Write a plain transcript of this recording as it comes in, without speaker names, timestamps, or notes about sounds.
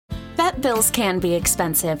Vet bills can be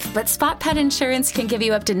expensive, but Spot Pet Insurance can give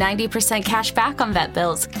you up to 90% cash back on vet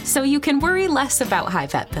bills, so you can worry less about high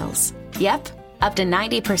vet bills. Yep, up to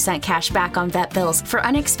 90% cash back on vet bills for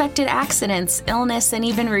unexpected accidents, illness, and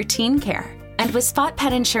even routine care. And with Spot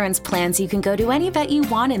Pet Insurance plans, you can go to any vet you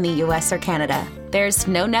want in the US or Canada. There's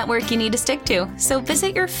no network you need to stick to, so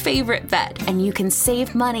visit your favorite vet and you can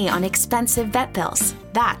save money on expensive vet bills.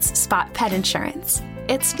 That's Spot Pet Insurance.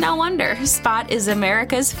 It's no wonder Spot is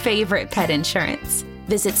America's favorite pet insurance.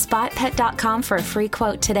 Visit spotpet.com for a free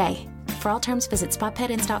quote today. For all terms, visit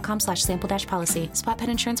spotpetins.com/sample-policy. Spot Pet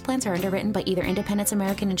Insurance plans are underwritten by either Independence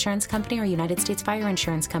American Insurance Company or United States Fire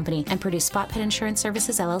Insurance Company and produce Spot Pet Insurance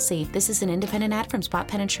Services, LLC. This is an independent ad from Spot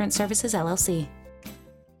Pet Insurance Services, LLC.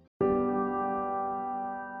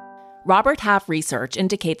 Robert Half research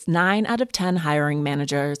indicates 9 out of 10 hiring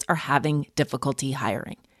managers are having difficulty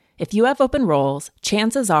hiring. If you have open roles,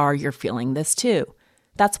 chances are you're feeling this too.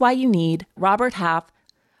 That's why you need Robert Half.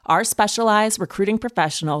 Our specialized recruiting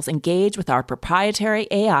professionals engage with our proprietary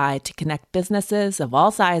AI to connect businesses of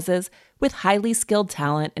all sizes with highly skilled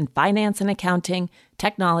talent in finance and accounting,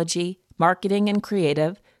 technology, marketing and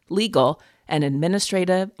creative, legal, and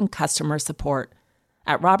administrative and customer support.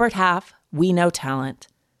 At Robert Half, we know talent.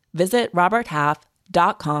 Visit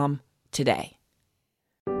roberthalf.com today.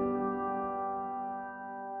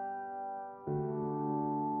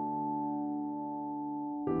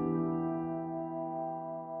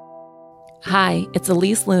 Hi, it's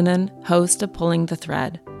Elise Lunan, host of Pulling the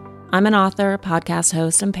Thread. I'm an author, podcast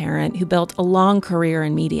host, and parent who built a long career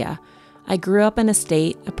in media. I grew up in a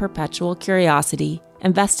state of perpetual curiosity,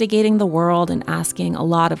 investigating the world and asking a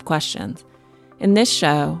lot of questions. In this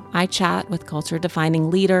show, I chat with culture-defining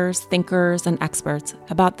leaders, thinkers, and experts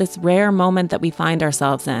about this rare moment that we find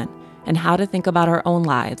ourselves in and how to think about our own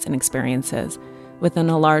lives and experiences within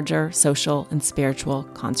a larger social and spiritual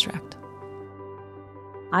construct.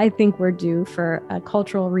 I think we're due for a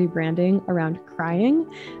cultural rebranding around crying.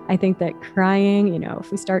 I think that crying, if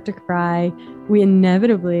we start to cry, we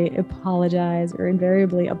inevitably apologize or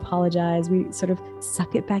invariably apologize. We sort of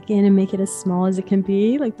suck it back in and make it as small as it can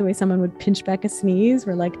be, like the way someone would pinch back a sneeze.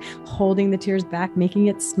 We're like holding the tears back, making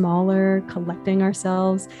it smaller, collecting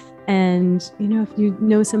ourselves. And, if you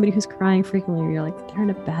know somebody who's crying frequently, you're like, they're in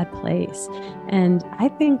a bad place. And I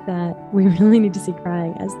think that we really need to see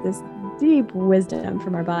crying as this deep wisdom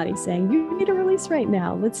from our body saying, you need a release right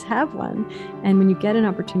now. Let's have one. And when you get an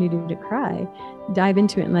opportunity to cry, dive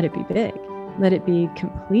into it and let it be big. Let it be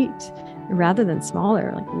complete rather than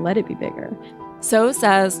smaller. Like, let it be bigger. So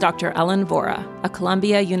says Dr. Ellen Vora, a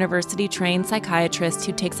Columbia University-trained psychiatrist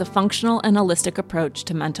who takes a functional and holistic approach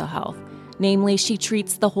to mental health. Namely, she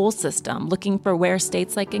treats the whole system, looking for where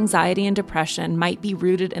states like anxiety and depression might be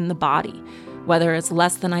rooted in the body, whether it's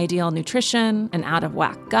less than ideal nutrition, an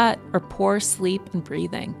out-of-whack gut, or poor sleep and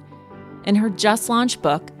breathing. In her just-launched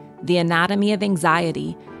book, The Anatomy of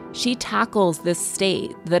Anxiety, she tackles this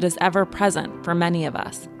state that is ever present for many of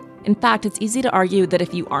us. In fact, it's easy to argue that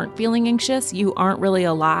if you aren't feeling anxious, you aren't really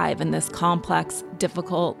alive in this complex,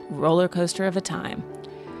 difficult roller coaster of a time.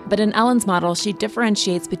 But in Ellen's model, she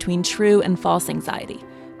differentiates between true and false anxiety.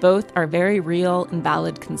 Both are very real and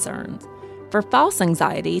valid concerns. For false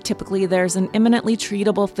anxiety, typically there's an imminently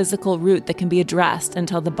treatable physical root that can be addressed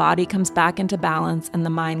until the body comes back into balance and the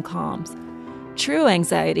mind calms. True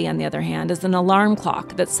anxiety, on the other hand, is an alarm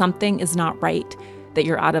clock that something is not right, that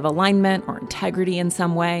you're out of alignment or integrity in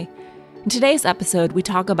some way. In today's episode, we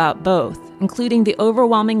talk about both, including the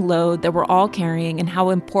overwhelming load that we're all carrying and how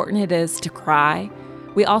important it is to cry.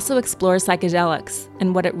 We also explore psychedelics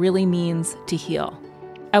and what it really means to heal.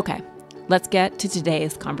 Okay, let's get to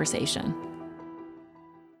today's conversation.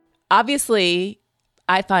 Obviously,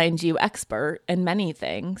 I find you expert in many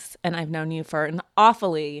things, and I've known you for an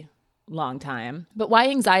awfully long time. But why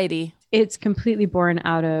anxiety? It's completely born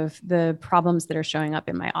out of the problems that are showing up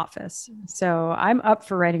in my office. So I'm up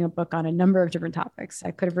for writing a book on a number of different topics.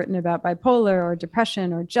 I could have written about bipolar or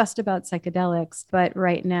depression or just about psychedelics. But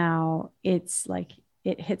right now, it's like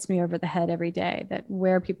it hits me over the head every day that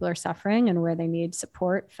where people are suffering and where they need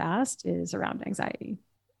support fast is around anxiety.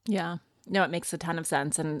 Yeah. No, it makes a ton of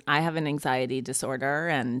sense. And I have an anxiety disorder,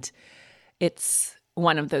 and it's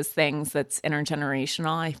one of those things that's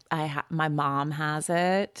intergenerational. My mom has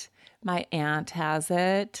it. My aunt has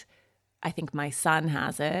it. I think my son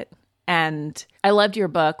has it. And I loved your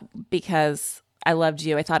book because I loved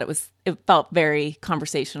you. I thought it felt very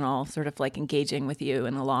conversational, sort of like engaging with you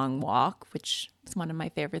in a long walk, which is one of my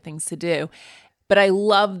favorite things to do. But I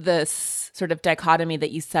love this sort of dichotomy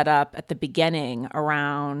that you set up at the beginning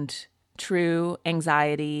around true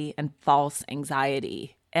anxiety and false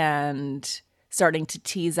anxiety. And starting to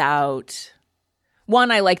tease out. One,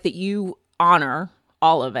 I like that you honor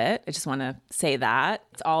all of it. I just want to say that.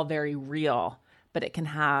 It's all very real, but it can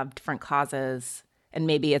have different causes. And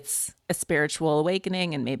maybe it's a spiritual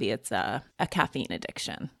awakening and maybe it's a caffeine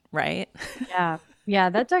addiction, right? Yeah.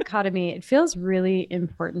 Yeah, that dichotomy, it feels really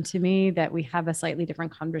important to me that we have a slightly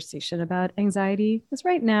different conversation about anxiety. Because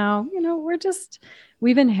right now,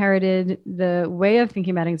 we've inherited the way of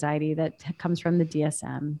thinking about anxiety that comes from the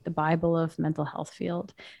DSM, the Bible of mental health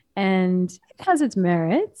field. And it has its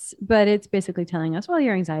merits, but it's basically telling us, well,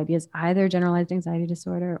 your anxiety is either generalized anxiety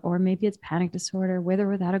disorder, or maybe it's panic disorder, with or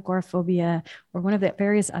without agoraphobia, or one of the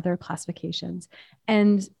various other classifications.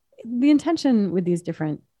 And the intention with these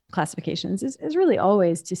different classifications is really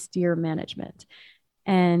always to steer management.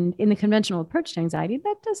 And in the conventional approach to anxiety,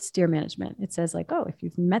 that does steer management. It says like, oh, if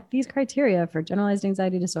you've met these criteria for generalized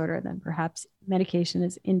anxiety disorder, then perhaps medication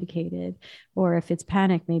is indicated. Or if it's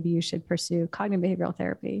panic, maybe you should pursue cognitive behavioral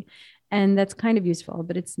therapy. And that's kind of useful,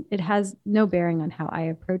 but it has no bearing on how I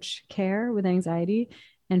approach care with anxiety.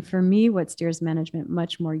 And for me, what steers management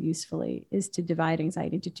much more usefully is to divide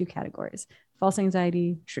anxiety into two categories: false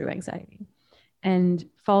anxiety, true anxiety. And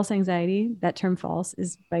false anxiety, that term false,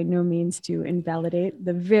 is by no means to invalidate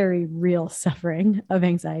the very real suffering of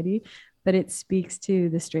anxiety, but it speaks to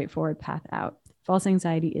the straightforward path out. False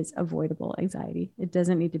anxiety is avoidable anxiety. It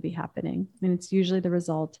doesn't need to be happening. And it's usually the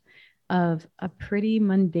result of a pretty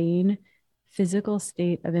mundane physical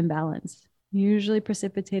state of imbalance, usually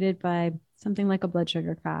precipitated by something like a blood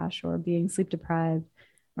sugar crash or being sleep deprived.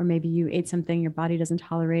 Or maybe you ate something your body doesn't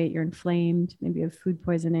tolerate, you're inflamed, maybe you have food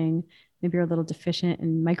poisoning, maybe you're a little deficient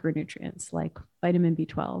in micronutrients like vitamin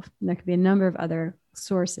B12. And there could be a number of other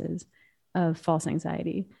sources of false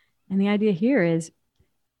anxiety. And the idea here is,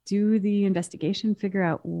 do the investigation, figure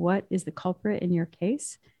out what is the culprit in your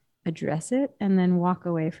case, address it, and then walk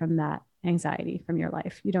away from that anxiety from your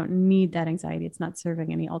life. You don't need that anxiety. It's not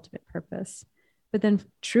serving any ultimate purpose. But then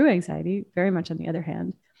true anxiety, very much on the other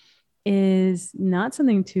hand, is not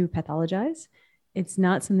something to pathologize. It's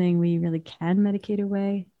not something we really can medicate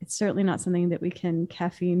away. It's certainly not something that we can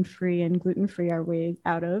caffeine-free and gluten-free our way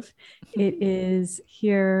out of. It is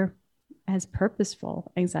here as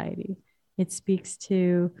purposeful anxiety. It speaks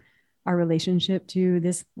to our relationship to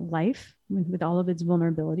this life with all of its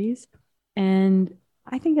vulnerabilities. And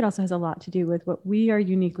I think it also has a lot to do with what we are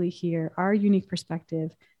uniquely here, our unique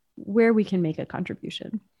perspective, where we can make a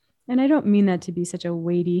contribution. And I don't mean that to be such a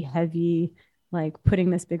weighty, heavy, like putting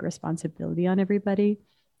this big responsibility on everybody.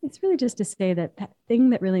 It's really just to say that that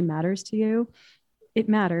thing that really matters to you, it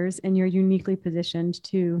matters, and you're uniquely positioned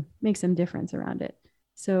to make some difference around it.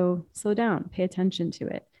 So slow down, pay attention to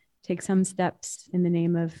it, take some steps in the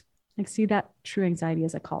name of, like, see that true anxiety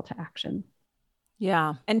as a call to action.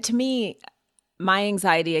 Yeah. And to me, my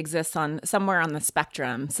anxiety exists on somewhere on the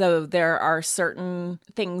spectrum. So there are certain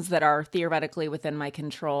things that are theoretically within my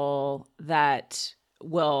control that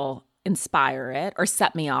will inspire it or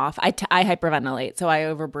set me off. I hyperventilate, so I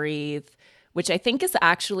overbreathe, which I think is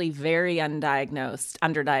actually very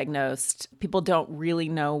underdiagnosed. People don't really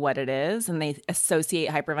know what it is, and they associate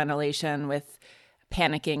hyperventilation with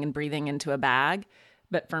panicking and breathing into a bag.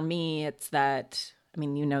 But for me, it's that, I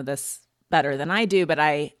mean, you know this better than I do, but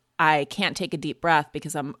I can't take a deep breath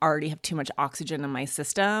because I'm already have too much oxygen in my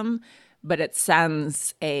system, but it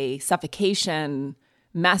sends a suffocation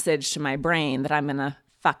message to my brain that I'm going to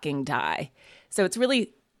fucking die. So it's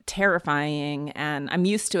really terrifying, and I'm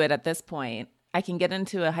used to it at this point. I can get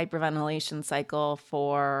into a hyperventilation cycle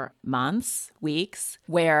for months, weeks,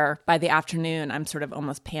 where by the afternoon, I'm sort of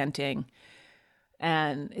almost panting,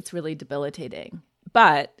 and it's really debilitating.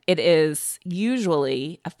 But it is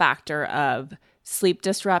usually a factor of sleep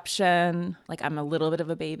disruption, like I'm a little bit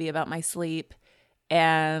of a baby about my sleep,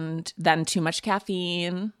 and then too much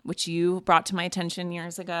caffeine, which you brought to my attention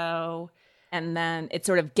years ago. And then it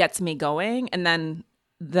sort of gets me going. And then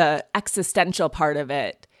the existential part of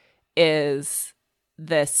it is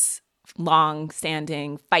this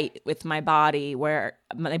long-standing fight with my body where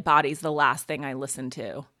my body's the last thing I listen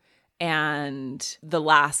to. And the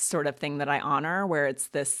last sort of thing that I honor, where it's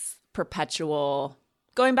this perpetual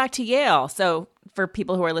going back to Yale. So for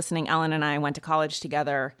people who are listening, Ellen and I went to college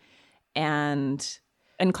together. And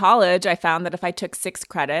in college, I found that if I took 6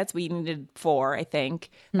 credits, we needed 4, I think.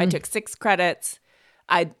 If I took 6 credits,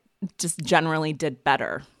 I just generally did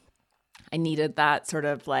better. I needed that sort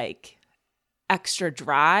of like extra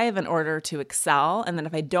drive in order to excel. And then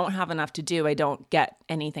if I don't have enough to do, I don't get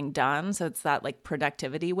anything done. So it's that like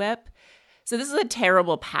productivity whip. So this is a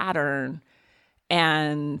terrible pattern.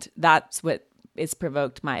 And that's what is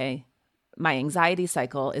provoked my my anxiety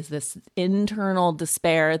cycle is this internal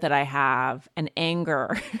despair that I have and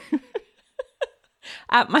anger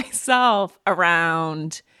at myself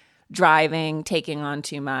around driving, taking on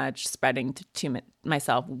too much, spreading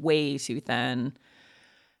myself way too thin.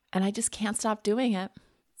 And I just can't stop doing it.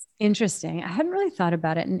 Interesting. I hadn't really thought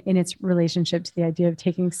about it in its relationship to the idea of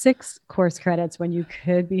taking 6 course credits when you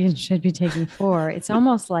could be and should be taking 4. It's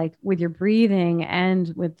almost like with your breathing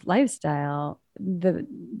and with lifestyle, the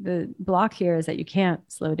block here is that you can't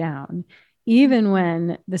slow down. Even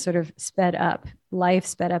when the sort of sped up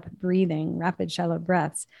breathing, rapid, shallow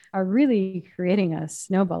breaths are really creating a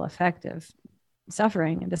snowball effect of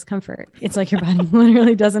suffering and discomfort. It's like your body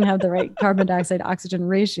literally doesn't have the right carbon dioxide oxygen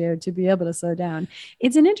ratio to be able to slow down.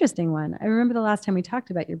 It's an interesting one. I remember the last time we talked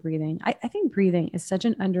about your breathing. I think breathing is such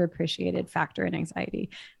an underappreciated factor in anxiety.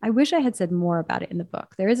 I wish I had said more about it in the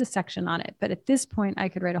book. There is a section on it, but at this point I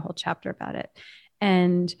could write a whole chapter about it.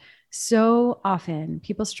 And so often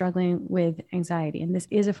people struggling with anxiety, and this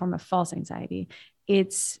is a form of false anxiety,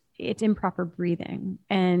 it's improper breathing.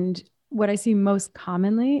 And what I see most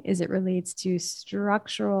commonly is it relates to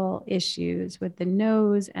structural issues with the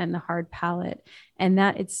nose and the hard palate. And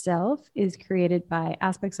that itself is created by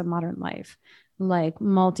aspects of modern life, like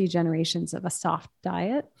multi-generations of a soft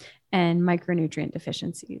diet and micronutrient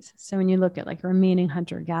deficiencies. So when you look at like remaining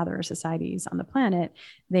hunter-gatherer societies on the planet,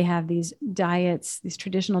 they have these diets, these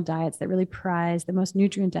traditional diets that really prize the most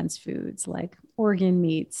nutrient-dense foods like organ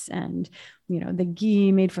meats and, the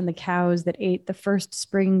ghee made from the cows that ate the first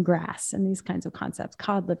spring grass and these kinds of concepts,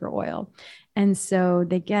 cod liver oil. And so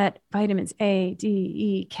they get vitamins A, D,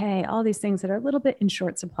 E, K, all these things that are a little bit in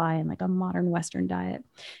short supply in like a modern Western diet.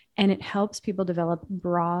 And it helps people develop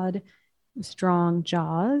broad, strong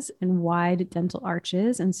jaws and wide dental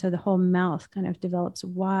arches. And so the whole mouth kind of develops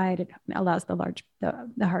wide. It allows the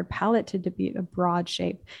hard palate to be a broad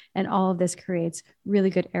shape. And all of this creates really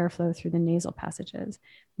good airflow through the nasal passages.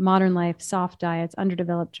 Modern life, soft diets,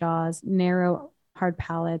 underdeveloped jaws, narrow hard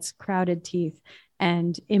palates, crowded teeth,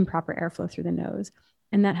 and improper airflow through the nose.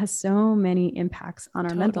 And that has so many impacts on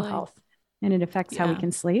our mental health. And it affects how we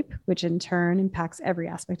can sleep, which in turn impacts every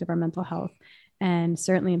aspect of our mental health and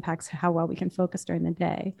certainly impacts how well we can focus during the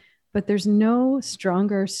day. But there's no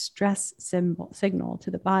stronger stress signal to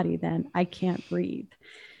the body than I can't breathe.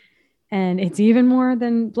 And it's even more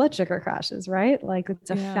than blood sugar crashes, right? Like it's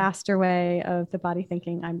a faster way of the body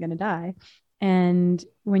thinking I'm going to die. And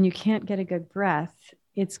when you can't get a good breath,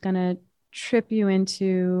 it's going to trip you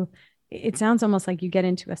into, it sounds almost like you get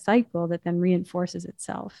into a cycle that then reinforces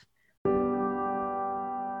itself.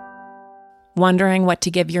 Wondering what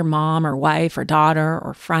to give your mom or wife or daughter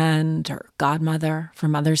or friend or godmother for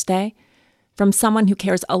Mother's Day? From someone who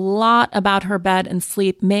cares a lot about her bed and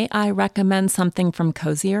sleep, may I recommend something from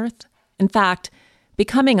Cozy Earth? In fact,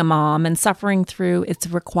 becoming a mom and suffering through its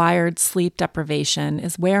required sleep deprivation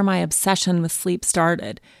is where my obsession with sleep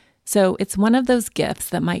started. So it's one of those gifts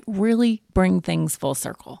that might really bring things full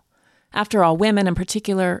circle. After all, women in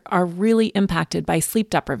particular are really impacted by sleep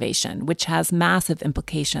deprivation, which has massive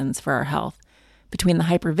implications for our health. Between the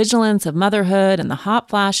hypervigilance of motherhood and the hot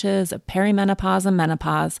flashes of perimenopause and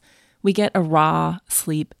menopause, we get a raw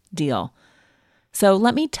sleep deal. So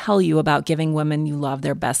let me tell you about giving women you love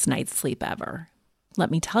their best night's sleep ever.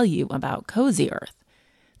 Let me tell you about Cozy Earth.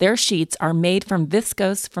 Their sheets are made from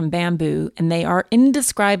viscose from bamboo, and they are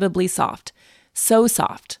indescribably soft. So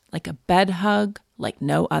soft, like a bed hug, like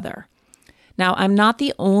no other. Now, I'm not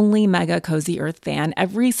the only mega Cozy Earth fan.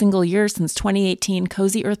 Every single year since 2018,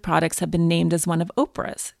 Cozy Earth products have been named as one of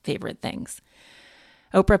Oprah's favorite things.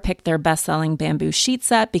 Oprah picked their best-selling bamboo sheet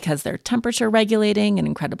set because they're temperature regulating and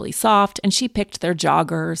incredibly soft, and she picked their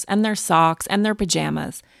joggers and their socks and their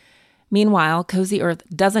pajamas. Meanwhile, Cozy Earth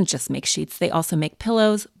doesn't just make sheets, they also make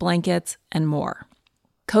pillows, blankets, and more.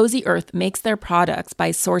 Cozy Earth makes their products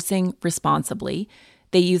by sourcing responsibly.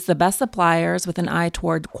 They use the best suppliers with an eye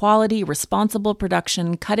toward quality, responsible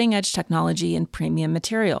production, cutting-edge technology, and premium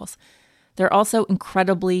materials. They're also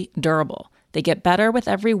incredibly durable. They get better with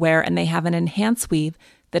every wear, and they have an enhanced weave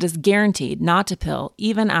that is guaranteed not to pill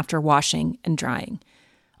even after washing and drying.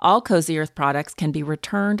 All Cozy Earth products can be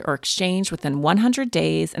returned or exchanged within 100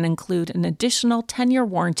 days and include an additional 10-year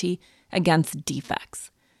warranty against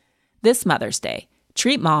defects. This Mother's Day,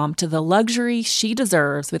 treat mom to the luxury she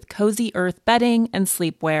deserves with Cozy Earth bedding and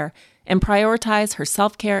sleepwear and prioritize her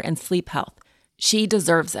self-care and sleep health. She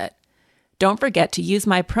deserves it. Don't forget to use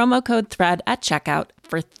my promo code THREAD at checkout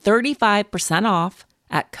for 35% off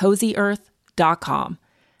at CozyEarth.com.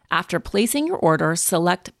 After placing your order,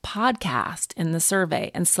 select podcast in the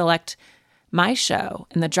survey and select my show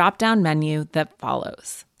in the drop-down menu that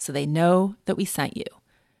follows so they know that we sent you.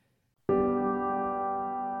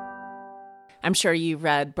 I'm sure you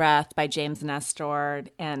read Breath by James Nestor.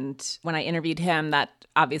 And when I interviewed him, that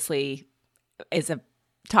obviously is a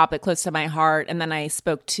topic close to my heart. And then I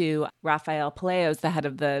spoke to Rafael Palacios, the head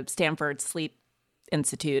of the Stanford Sleep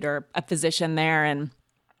Institute, or a physician there. And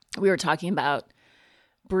we were talking about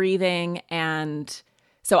breathing. And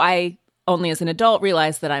so I only as an adult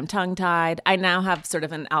realized that I'm tongue-tied. I now have sort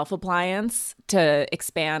of an Alpha appliance to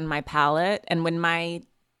expand my palate. And when my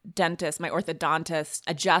dentist, my orthodontist,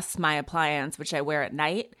 adjusts my appliance, which I wear at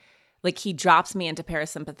night, like he drops me into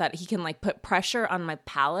parasympathetic. He can like put pressure on my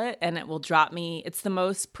palate and it will drop me. It's the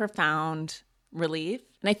most profound relief.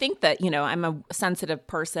 And I think that, I'm a sensitive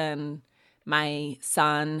person. My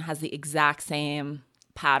son has the exact same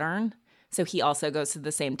pattern. So he also goes to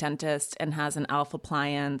the same dentist and has an Alpha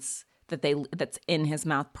appliance that's in his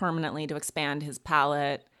mouth permanently to expand his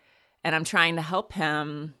palate. And I'm trying to help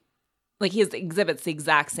him. Like he exhibits the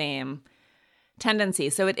exact same tendency.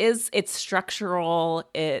 So it's structural.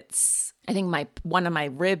 I think one of my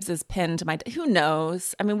ribs is pinned to who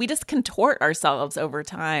knows? I mean, we just contort ourselves over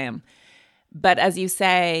time. But as you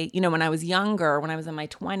say, when I was younger, when I was in my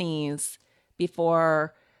 20s,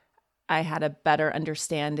 before I had a better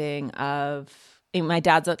understanding my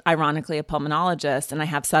dad's ironically a pulmonologist, and I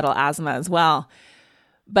have subtle asthma as well.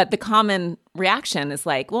 But the common reaction is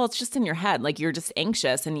like, well, it's just in your head. Like you're just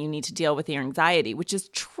anxious and you need to deal with your anxiety, which is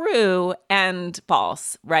true and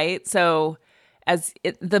false, right? So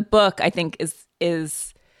the book, I think,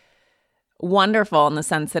 is wonderful in the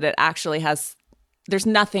sense that it actually there's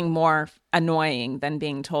nothing more annoying than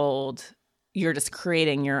being told you're just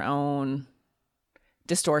creating your own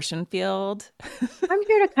distortion field. I'm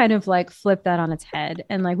here to kind of like flip that on its head.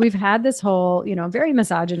 And like we've had this whole, very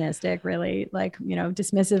misogynistic, really like,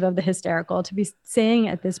 dismissive of the hysterical, to be saying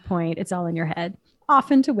at this point, it's all in your head.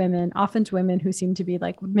 Often to women who seem to be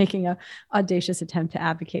like making a audacious attempt to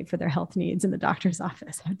advocate for their health needs in the doctor's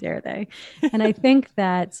office. How dare they? And I think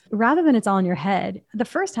that rather than it's all in your head, the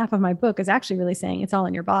first half of my book is actually really saying it's all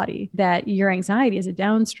in your body, that your anxiety is a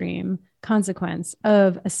downstream consequence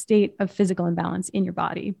of a state of physical imbalance in your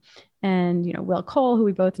body. And, Will Cole, who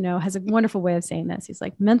we both know, has a wonderful way of saying this. He's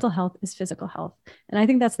like, mental health is physical health. And I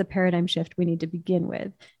think that's the paradigm shift we need to begin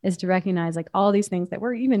with, is to recognize like all these things that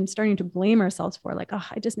we're even starting to blame ourselves for. Like,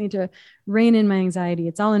 I just need to rein in my anxiety.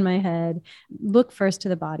 It's all in my head. Look first to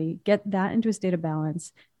the body, get that into a state of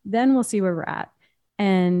balance. Then we'll see where we're at.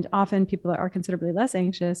 And often people are considerably less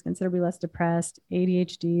anxious, considerably less depressed.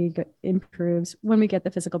 ADHD improves when we get the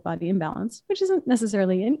physical body in balance, which isn't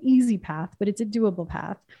necessarily an easy path, but it's a doable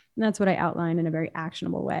path. And that's what I outline in a very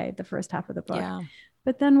actionable way, the first half of the book. Yeah.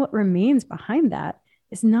 But then what remains behind that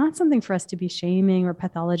is not something for us to be shaming or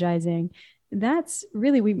pathologizing. That's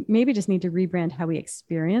really, we maybe just need to rebrand how we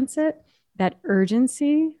experience it, that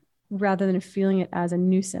urgency, rather than feeling it as a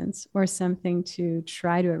nuisance or something to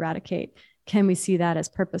try to eradicate. Can we see that as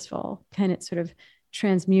purposeful? Can it sort of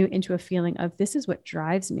transmute into a feeling of this is what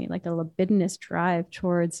drives me, like a libidinous drive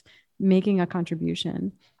towards making a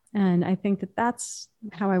contribution? And I think that that's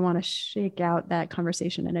how I want to shake out that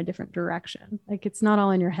conversation in a different direction. Like it's not all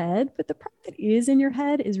in your head, but the part that is in your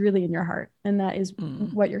head is really in your heart. And that is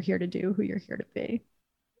what you're here to do, who you're here to be.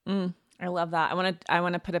 I love that. I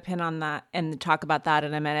want to put a pin on that and talk about that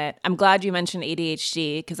in a minute. I'm glad you mentioned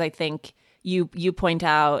ADHD because I think you point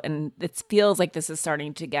out, and it feels like this is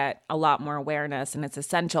starting to get a lot more awareness, and it's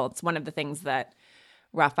essential. It's one of the things that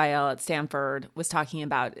Rafael at Stanford was talking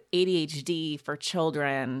about. ADHD for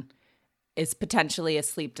children is potentially a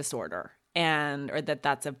sleep disorder, or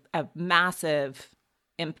that's a massive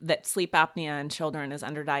that sleep apnea in children is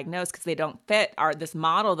underdiagnosed because they don't fit this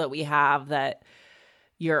model that we have that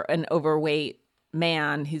you're an overweight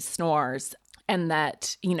man who snores. And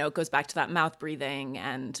that, it goes back to that mouth breathing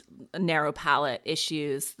and narrow palate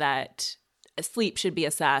issues, that sleep should be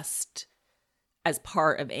assessed as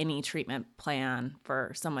part of any treatment plan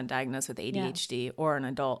for someone diagnosed with ADHD or an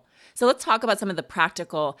adult. So let's talk about some of the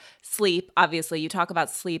practical sleep. Obviously, you talk about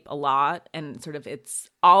sleep a lot and sort of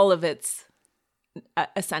all of its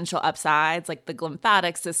essential upsides, like the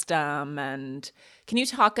glymphatic system. And can you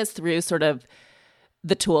talk us through sort of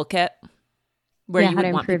the toolkit where you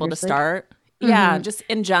would want people to start? Yeah, just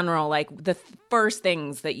in general, like the first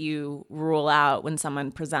things that you rule out when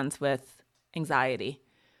someone presents with anxiety.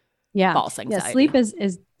 Yeah. False anxiety. Yeah,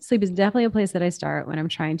 sleep is definitely a place that I start when I'm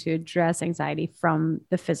trying to address anxiety from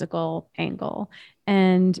the physical angle.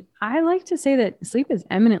 And I like to say that sleep is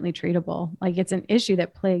eminently treatable. Like it's an issue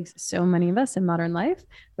that plagues so many of us in modern life,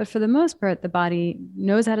 but for the most part, the body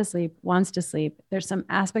knows how to sleep, wants to sleep. There's some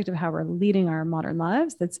aspect of how we're leading our modern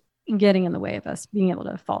lives that's getting in the way of us being able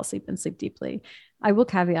to fall asleep and sleep deeply. I will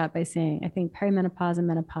caveat by saying I think perimenopause and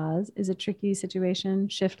menopause is a tricky situation.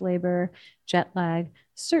 Shift labor, jet lag,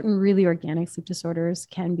 certain really organic sleep disorders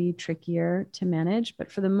can be trickier to manage,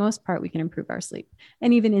 but for the most part, we can improve our sleep.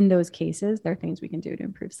 And even in those cases, there are things we can do to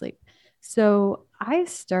improve sleep. So I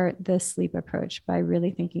start the sleep approach by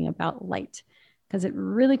really thinking about light, because it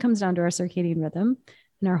really comes down to our circadian rhythm.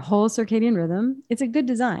 And our whole circadian rhythm, it's a good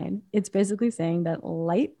design. It's basically saying that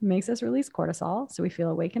light makes us release cortisol, so we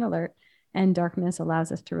feel awake and alert, and darkness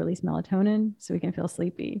allows us to release melatonin, so we can feel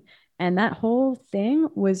sleepy. And that whole thing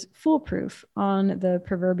was foolproof on the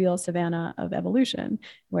proverbial savanna of evolution,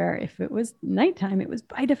 where if it was nighttime, it was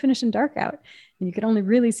by definition dark out, and you could only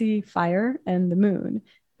really see fire and the moon.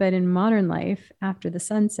 But in modern life, after the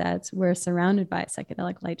sun sets, we're surrounded by a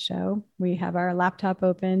psychedelic light show. We have our laptop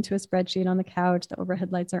open to a spreadsheet on the couch. The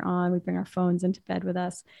overhead lights are on. We bring our phones into bed with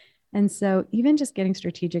us. And so even just getting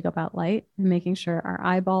strategic about light and making sure our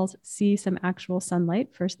eyeballs see some actual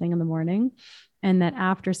sunlight first thing in the morning, and that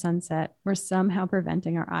after sunset, we're somehow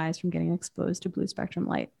preventing our eyes from getting exposed to blue spectrum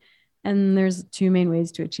light. And there's two main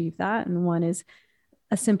ways to achieve that. And one is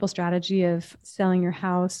a simple strategy of selling your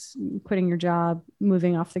house, quitting your job,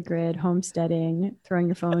 moving off the grid, homesteading, throwing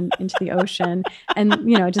your phone into the ocean, and,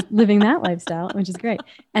 you know, just living that lifestyle, which is great.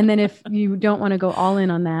 And then if you don't want to go all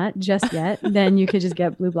in on that just yet, then you could just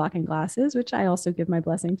get blue blocking glasses, which I also give my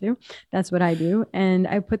blessing to. That's what I do. And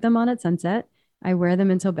I put them on at sunset. I wear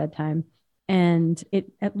them until bedtime. And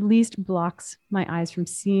it at least blocks my eyes from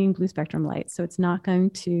seeing blue spectrum light. So it's not going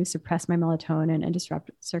to suppress my melatonin and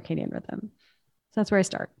disrupt circadian rhythm. So that's where I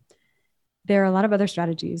start. There are a lot of other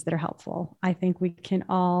strategies that are helpful. I think we can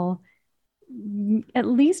all at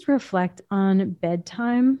least reflect on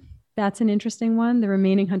bedtime. That's an interesting one. The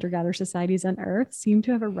remaining hunter-gatherer societies on Earth seem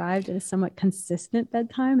to have arrived at a somewhat consistent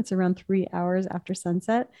bedtime. It's around 3 hours after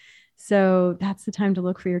sunset. So that's the time to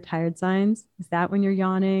look for your tired signs. Is that when you're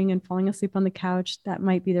yawning and falling asleep on the couch? That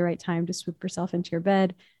might be the right time to swoop yourself into your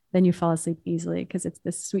bed. Then you fall asleep easily because it's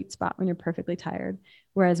this sweet spot when you're perfectly tired.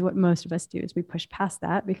 Whereas what most of us do is we push past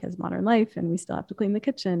that because modern life, and we still have to clean the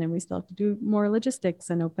kitchen, and we still have to do more logistics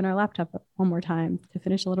and open our laptop up one more time to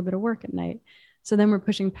finish a little bit of work at night. So then we're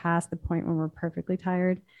pushing past the point when we're perfectly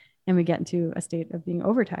tired, and we get into a state of being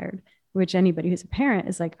overtired, which anybody who's a parent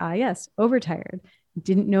is like, yes, overtired.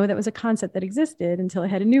 Didn't know that was a concept that existed until I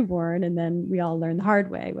had a newborn. And then we all learn the hard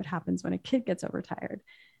way what happens when a kid gets overtired.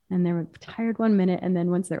 And they're tired 1 minute, and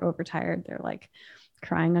then once they're overtired, they're like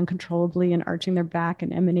crying uncontrollably and arching their back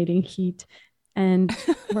and emanating heat. And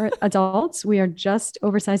we're adults. We are just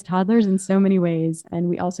oversized toddlers in so many ways, and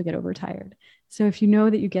we also get overtired. So if you know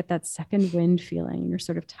that you get that second wind feeling, and you're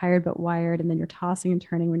sort of tired but wired, and then you're tossing and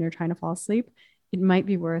turning when you're trying to fall asleep, it might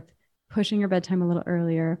be worth pushing your bedtime a little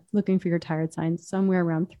earlier, looking for your tired signs somewhere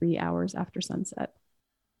around 3 hours after sunset.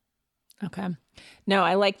 Okay. No,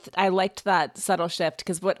 I liked that subtle shift,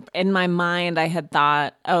 because what in my mind I had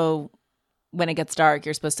thought, oh, when it gets dark,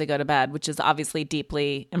 you're supposed to go to bed, which is obviously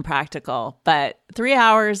deeply impractical, but 3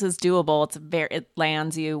 hours is doable. It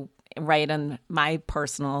lands you right in my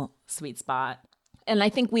personal sweet spot. And I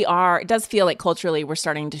think it does feel like culturally we're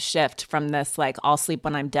starting to shift from this, like, I'll sleep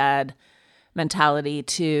when I'm dead mentality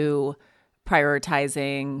to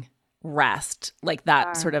prioritizing rest. Like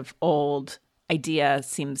that sort of old idea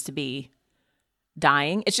seems to be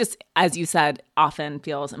dying. It's just, as you said, often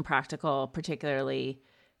feels impractical, particularly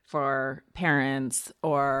for parents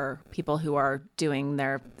or people who are doing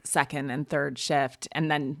their second and third shift.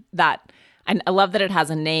 And then and I love that it has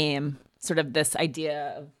a name, sort of this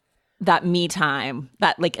idea of that me time,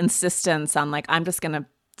 that like insistence on like, I'm just going to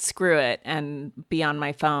screw it and be on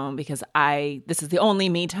my phone because this is the only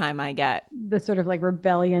me time I get. The sort of like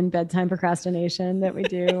rebellion bedtime procrastination that we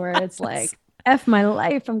do where it's like, F my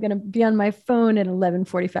life, I'm going to be on my phone at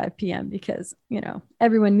 11:45 p.m. because,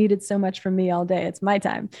 everyone needed so much from me all day. It's my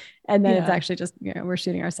time. And then it's actually just, we're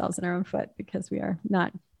shooting ourselves in our own foot because we are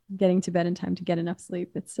not getting to bed in time to get enough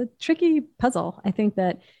sleep. It's a tricky puzzle. I think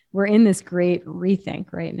that we're in this great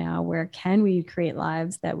rethink right now where can we create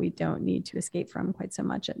lives that we don't need to escape from quite so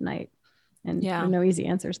much at night? And there are no easy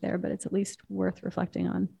answers there, but it's at least worth reflecting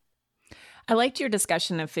on. I liked your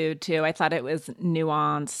discussion of food too. I thought it was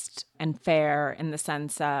nuanced and fair in the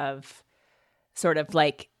sense of sort of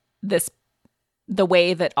like the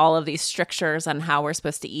way that all of these strictures on how we're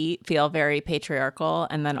supposed to eat feel very patriarchal.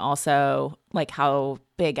 And then also like how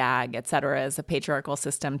Big Ag, et cetera, is a patriarchal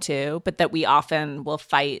system too, but that we often will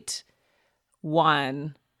fight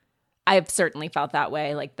one. I've certainly felt that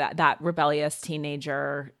way, like that rebellious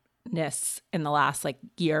teenager-ness in the last like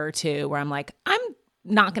year or two where I'm like, I'm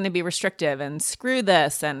not going to be restrictive and screw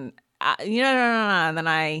this. And And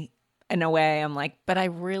then in a way, I'm like, but I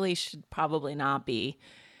really should probably not be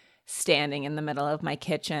standing in the middle of my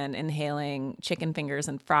kitchen inhaling chicken fingers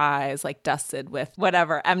and fries, like dusted with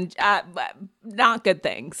whatever. I'm not good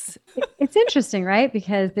things. It's interesting, right?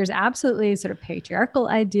 Because there's absolutely sort of patriarchal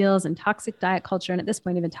ideals and toxic diet culture, and at this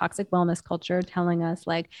point, even toxic wellness culture, telling us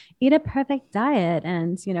like eat a perfect diet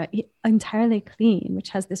and eat entirely clean, which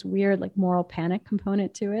has this weird like moral panic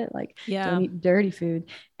component to it, like don't eat dirty food.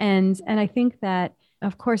 And I think that,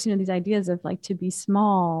 of course, these ideas of like to be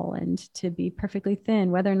small and to be perfectly thin,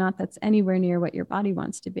 whether or not that's anywhere near what your body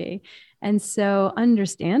wants to be. And so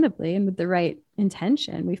understandably, and with the right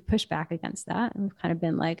intention, we've pushed back against that. And we've kind of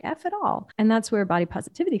been like, F it all. And that's where body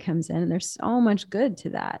positivity comes in. And there's so much good to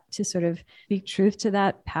that, to sort of speak truth to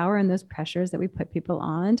that power and those pressures that we put people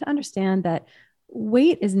on, to understand that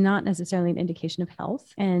weight is not necessarily an indication of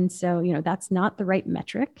health. And so, that's not the right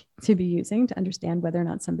metric to be using to understand whether or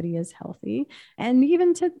not somebody is healthy. And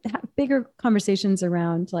even to have bigger conversations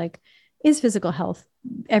around like, is physical health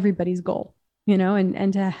everybody's goal?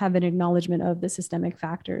 And to have an acknowledgement of the systemic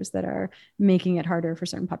factors that are making it harder for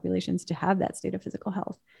certain populations to have that state of physical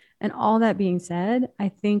health. And all that being said, I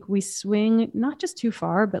think we swing not just too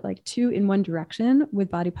far, but like too in one direction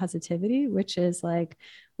with body positivity, which is like,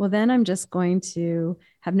 well, then I'm just going to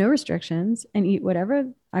have no restrictions and eat whatever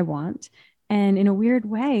I want. And in a weird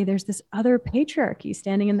way, there's this other patriarchy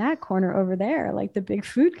standing in that corner over there, like the big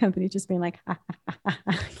food company just being like,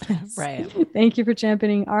 yes, right. Thank you for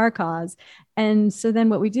championing our cause. And so then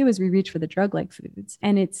what we do is we reach for the drug-like foods,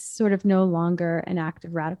 and it's sort of no longer an act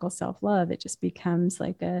of radical self-love. It just becomes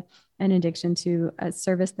like an addiction to a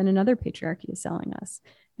service that another patriarchy is selling us.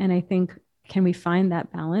 And I think, can we find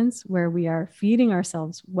that balance where we are feeding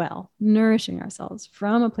ourselves well, nourishing ourselves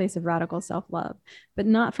from a place of radical self-love, but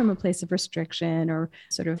not from a place of restriction or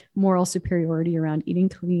sort of moral superiority around eating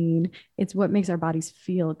clean? It's what makes our bodies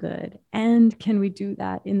feel good. And can we do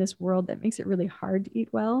that in this world that makes it really hard to eat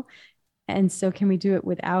well? And so can we do it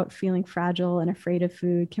without feeling fragile and afraid of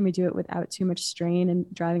food? Can we do it without too much strain and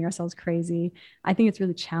driving ourselves crazy? I think it's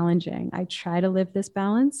really challenging. I try to live this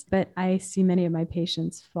balance, but I see many of my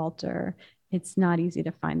patients falter. It's not easy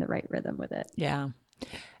to find the right rhythm with it. Yeah.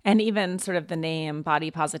 And even sort of the name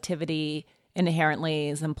body positivity inherently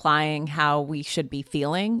is implying how we should be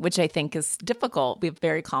feeling, which I think is difficult. We have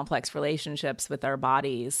very complex relationships with our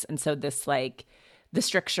bodies. And so this like the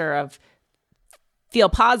stricture of feel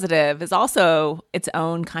positive is also its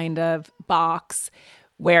own kind of box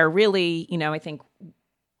where really, I think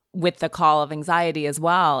with the call of anxiety as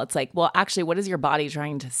well, it's like, well, actually, what is your body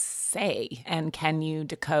trying to say? And can you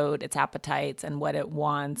decode its appetites and what it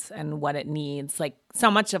wants and what it needs? Like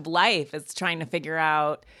so much of life is trying to figure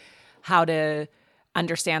out how to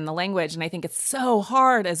understand the language. And I think it's so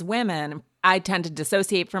hard as women. I tend to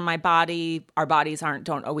dissociate from my body. Our bodies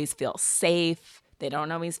don't always feel safe. They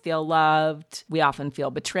don't always feel loved. We often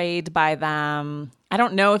feel betrayed by them. I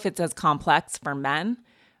don't know if it's as complex for men,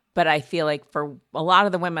 but I feel like for a lot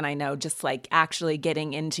of the women I know, just like actually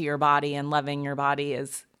getting into your body and loving your body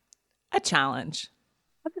is a challenge.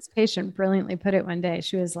 This patient brilliantly put it one day.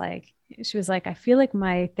 She was like, I feel like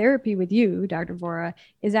my therapy with you, Dr. Vora,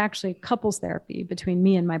 is actually couples therapy between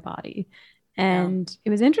me and my body. And It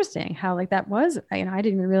was interesting how like that was, I didn't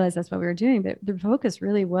even realize that's what we were doing, but the focus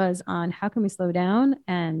really was on how can we slow down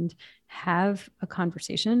and have a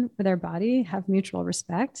conversation with our body, have mutual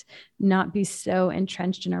respect, not be so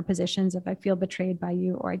entrenched in our positions of I feel betrayed by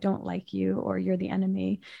you, or I don't like you, or you're the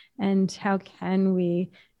enemy. And how can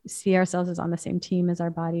we see ourselves as on the same team as our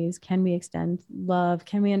bodies? Can we extend love?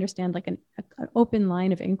 Can we understand like an open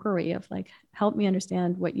line of inquiry of like, help me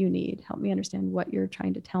understand what you need, help me understand what you're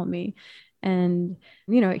trying to tell me? And,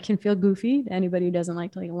 it can feel goofy to anybody who doesn't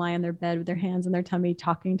like to like lie on their bed with their hands on their tummy,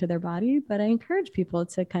 talking to their body. But I encourage people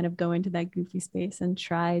to kind of go into that goofy space and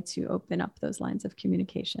try to open up those lines of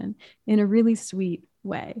communication in a really sweet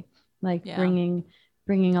way, like bringing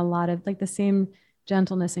a lot of like the same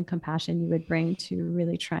gentleness and compassion you would bring to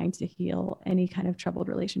really trying to heal any kind of troubled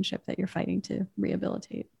relationship that you're fighting to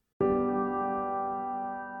rehabilitate.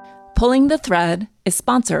 Pulling the Thread is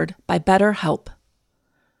sponsored by BetterHelp.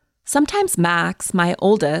 Sometimes Max, my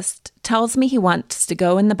oldest, tells me he wants to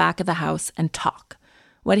go in the back of the house and talk.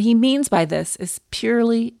 What he means by this is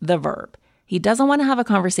purely the verb. He doesn't want to have a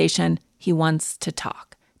conversation. He wants to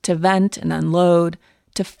talk, to vent and unload,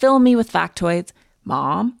 to fill me with factoids.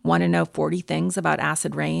 Mom, want to know 40 things about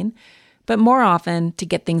acid rain? But more often, to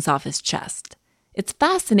get things off his chest. It's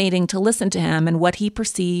fascinating to listen to him and what he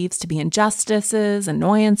perceives to be injustices,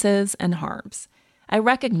 annoyances, and harms. I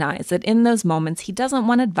recognize that in those moments, he doesn't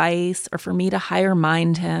want advice or for me to higher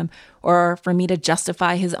mind him or for me to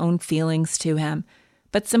justify his own feelings to him,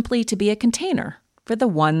 but simply to be a container for the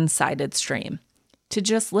one-sided stream, to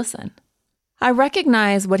just listen. I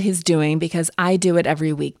recognize what he's doing because I do it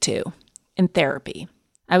every week too, in therapy.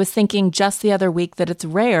 I was thinking just the other week that it's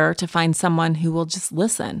rare to find someone who will just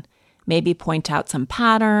listen, maybe point out some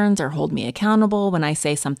patterns or hold me accountable when I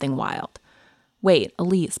say something wild. Wait,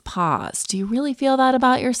 Elise, pause. Do you really feel that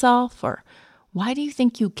about yourself? Or why do you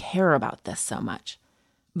think you care about this so much?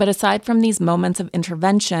 But aside from these moments of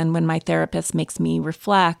intervention when my therapist makes me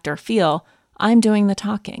reflect or feel, I'm doing the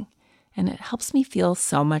talking, and it helps me feel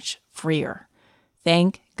so much freer.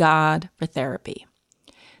 Thank God for therapy.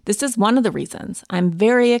 This is one of the reasons I'm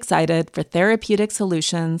very excited for therapeutic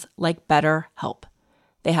solutions like BetterHelp.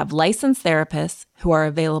 They have licensed therapists who are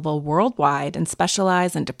available worldwide and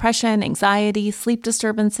specialize in depression, anxiety, sleep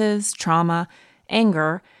disturbances, trauma,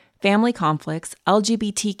 anger, family conflicts,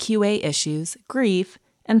 LGBTQA issues, grief,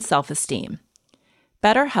 and self-esteem.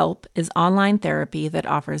 BetterHelp is online therapy that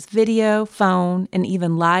offers video, phone, and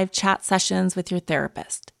even live chat sessions with your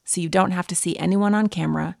therapist, so you don't have to see anyone on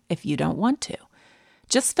camera if you don't want to.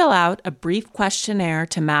 Just fill out a brief questionnaire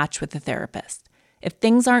to match with the therapist. If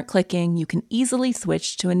things aren't clicking, you can easily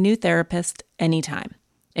switch to a new therapist anytime.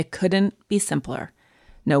 It couldn't be simpler.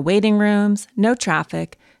 No waiting rooms, no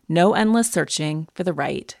traffic, no endless searching for the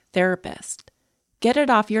right therapist. Get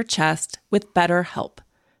it off your chest with BetterHelp.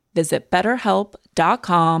 Visit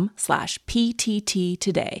betterhelp.com/PTT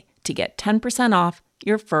today to get 10% off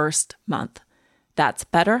your first month. That's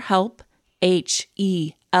BetterHelp,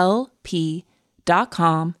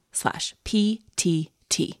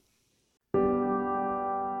 HELP.com/PTT.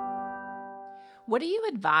 What do you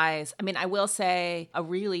advise? I mean, I will say a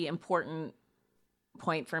really important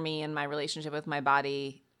point for me in my relationship with my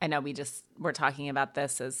body. I know we're talking about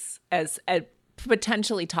this as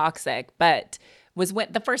potentially toxic, but was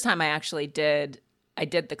when the first time I did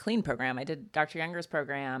the clean program. I did Dr. Younger's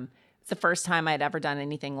program. It's the first time I'd ever done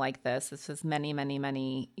anything like this. This was many, many,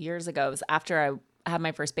 many years ago. It was after I had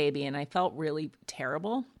my first baby, and I felt really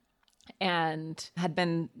terrible and had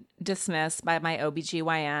been dismissed by my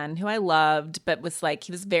OBGYN, who I loved, but was like,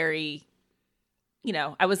 he was very,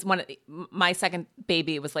 I was my second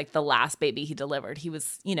baby was like the last baby he delivered. He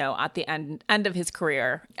was, at the end of his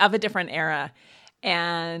career, of a different era.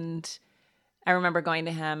 And I remember going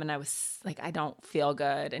to him and I was like, I don't feel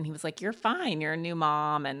good. And he was like, you're fine. You're a new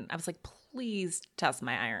mom. And I was like, please test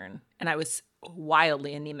my iron. And I was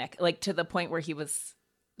wildly anemic, like to the point where he was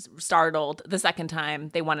startled the second time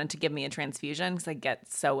they wanted to give me a transfusion because I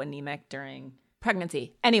get so anemic during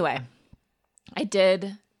pregnancy. Anyway, I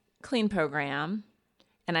did clean program,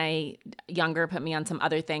 and Younger put me on some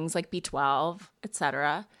other things like B12,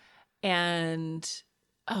 etc. And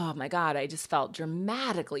oh my God, I just felt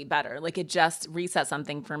dramatically better. Like it just reset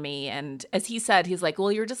something for me. And as he said, he's like,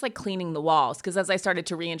 well, you're just like cleaning the walls. Because as I started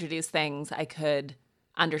to reintroduce things, I could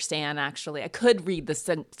understand, actually. I could read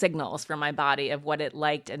the signals from my body of what it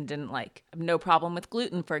liked and didn't like. I have no problem with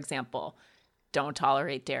gluten, for example. Don't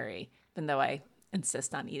tolerate dairy, even though I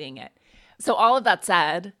insist on eating it. So all of that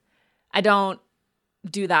said, I don't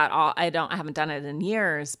do that all. I haven't done it in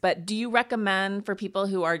years, but do you recommend for people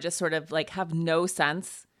who are just sort of like have no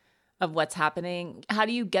sense of what's happening? How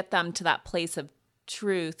do you get them to that place of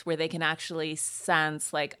truth where they can actually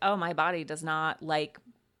sense like, oh, my body does not like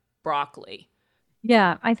broccoli?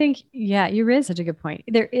 Yeah, I think, you raised such a good point.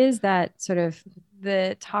 There is that sort of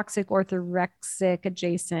the toxic orthorexic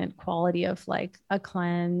adjacent quality of like a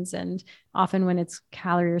cleanse. And often when it's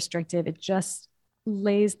calorie restrictive, it just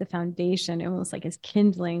lays the foundation, almost like is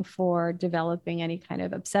kindling for developing any kind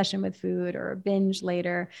of obsession with food or a binge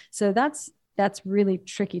later. So that's really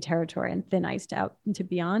tricky territory and thin ice to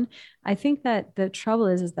be on. I think that the trouble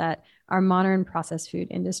is that our modern processed food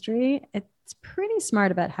industry, it's pretty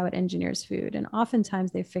smart about how it engineers food. And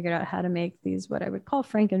oftentimes they've figured out how to make these, what I would call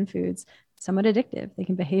frankenfoods, somewhat addictive. They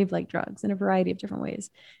can behave like drugs in a variety of different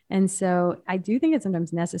ways. And so I do think it's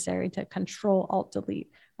sometimes necessary to control, alt,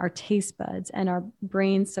 delete our taste buds and our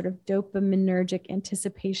brain's sort of dopaminergic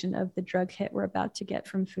anticipation of the drug hit we're about to get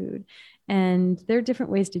from food. And there are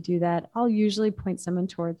different ways to do that. I'll usually point someone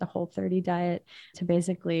toward the Whole30 diet to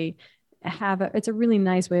basically it's a really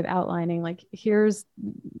nice way of outlining, like, here's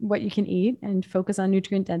what you can eat and focus on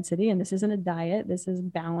nutrient density. And this isn't a diet. This is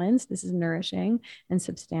balanced. This is nourishing and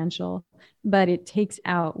substantial, but it takes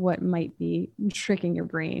out what might be tricking your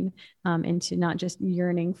brain into not just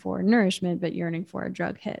yearning for nourishment, but yearning for a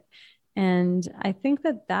drug hit. And I think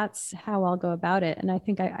that that's how I'll go about it. And I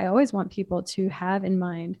think I always want people to have in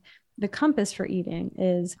mind the compass for eating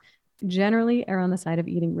is generally err on the side of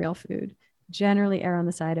eating real food, generally err on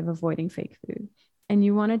the side of avoiding fake food. And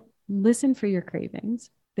you want to listen for your cravings.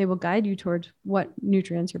 They will guide you towards what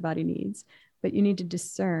nutrients your body needs. But you need to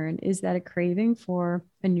discern, is that a craving for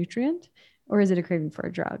a nutrient or is it a craving for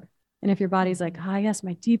a drug? And if your body's like, yes,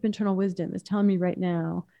 my deep internal wisdom is telling me right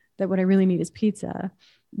now that what I really need is pizza,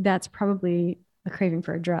 that's probably a craving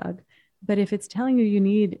for a drug. But if it's telling you you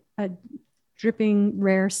need a dripping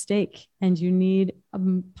rare steak and you need a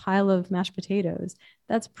pile of mashed potatoes,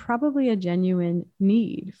 that's probably a genuine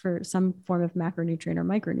need for some form of macronutrient or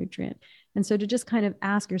micronutrient. And so to just kind of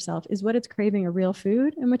ask yourself, is what it's craving a real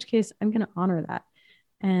food? In which case, I'm going to honor that.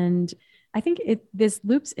 And I think this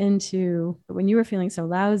loops into when you were feeling so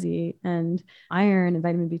lousy and iron and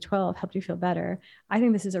vitamin B12 helped you feel better. I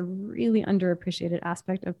think this is a really underappreciated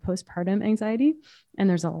aspect of postpartum anxiety. And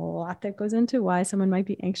there's a lot that goes into why someone might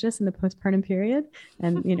be anxious in the postpartum period.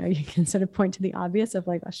 And, you can sort of point to the obvious of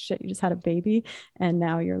like, oh shit, you just had a baby and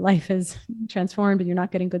now your life is transformed and you're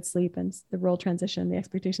not getting good sleep and the role transition, the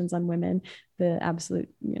expectations on women, the absolute,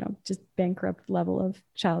 just bankrupt level of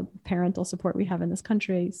child parental support we have in this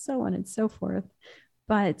country, so on and so forth.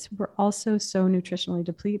 But we're also so nutritionally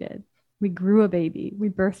depleted. We grew a baby, we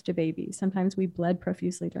birthed a baby. Sometimes we bled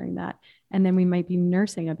profusely during that. And then we might be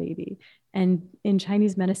nursing a baby. And in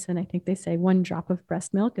Chinese medicine, I think they say 1 drop of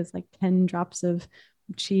breast milk is like 10 drops of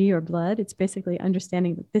qi or blood. It's basically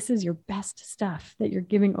understanding that this is your best stuff that you're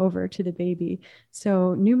giving over to the baby.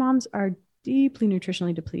 So new moms are deeply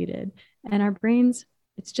nutritionally depleted, and our brains,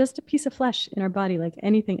 it's just a piece of flesh in our body like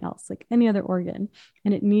anything else, like any other organ.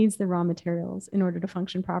 And it needs the raw materials in order to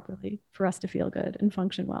function properly for us to feel good and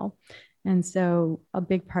function well. And so a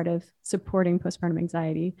big part of supporting postpartum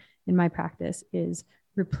anxiety in my practice is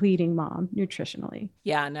repleting mom nutritionally.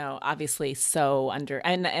 Yeah, no, obviously so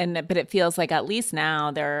but it feels like at least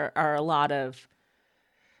now there are a lot of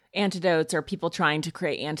antidotes or people trying to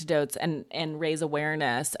create antidotes and raise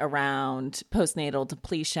awareness around postnatal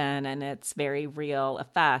depletion and its very real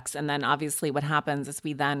effects. And then obviously what happens is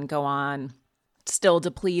we then go on still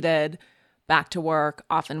depleted back to work.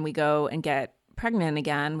 Often we go and get pregnant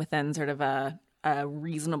again within sort of a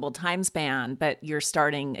reasonable time span, but you're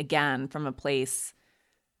starting again from a place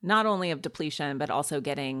not only of depletion, but also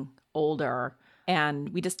getting older. And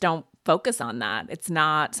we just don't focus on that. It's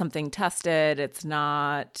not something tested. It's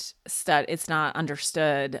not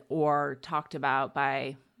understood or talked about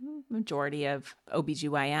by majority of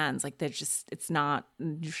OBGYNs. Like it's not,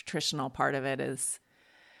 nutritional part of it is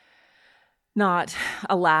not,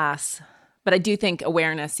 alas. But I do think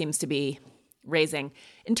awareness seems to be raising.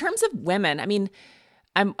 In terms of women, I mean,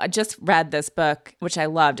 I just read this book, which I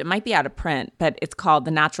loved. It might be out of print, but it's called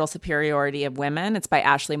The Natural Superiority of Women. It's by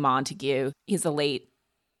Ashley Montagu. He's a late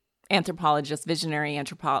anthropologist, visionary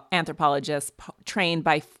anthropologist, trained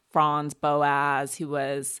by Franz Boas, who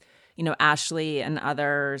was, Ashley and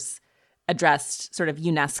others addressed sort of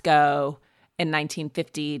UNESCO in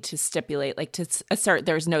 1950 to stipulate, like to assert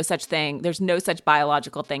there's no such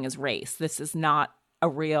biological thing as race. This is not a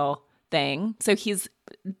real thing. So he's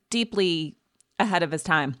deeply ahead of his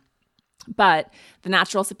time. But The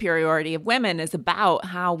Natural Superiority of Women is about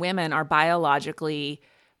how women are biologically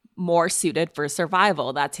more suited for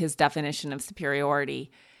survival. That's his definition of superiority.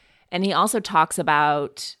 And he also talks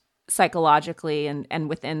about psychologically and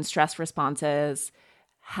within stress responses,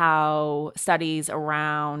 how studies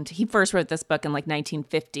around, he first wrote this book in like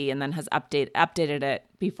 1950 and then has updated it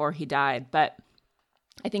before he died. But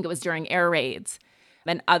I think it was during air raids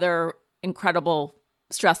and other incredible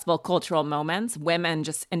stressful cultural moments, women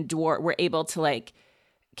just were able to like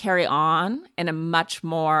carry on in a much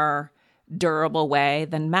more durable way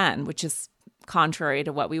than men, which is contrary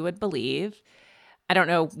to what we would believe. I don't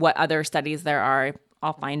know what other studies there are.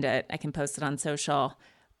 I'll find it. I can post it on social.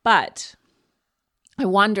 But I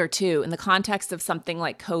wonder too, in the context of something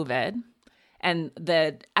like COVID and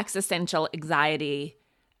the existential anxiety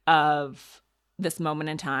of this moment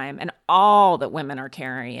in time and all that women are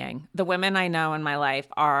carrying, the women I know in my life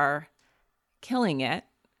are killing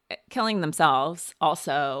themselves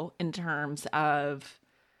also in terms of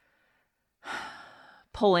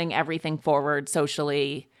pulling everything forward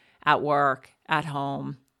socially, at work, at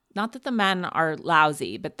home. Not that the men are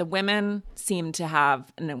lousy, but the women seem to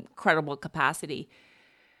have an incredible capacity.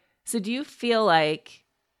 So do you feel like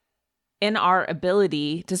in our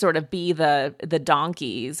ability to sort of be the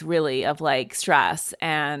donkeys really of like stress,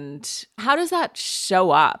 and how does that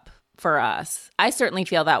show up for us? I certainly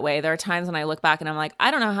feel that way. There are times when I look back and I'm like,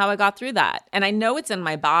 I don't know how I got through that. And I know it's in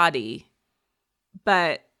my body,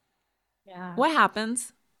 but what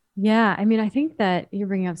happens? Yeah. I mean, I think that you're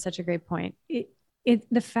bringing up such a great point.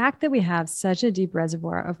 The fact that we have such a deep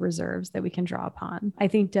reservoir of reserves that we can draw upon, I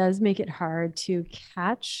think does make it hard to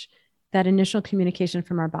catch that initial communication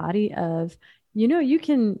from our body of, you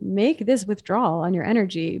can make this withdrawal on your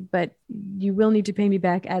energy, but you will need to pay me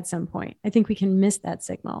back at some point. I think we can miss that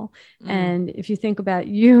signal. And if you think about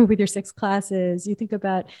you with your 6 classes, you think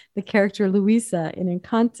about the character Luisa in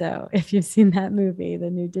Encanto, if you've seen that movie, the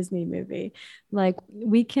new Disney movie, like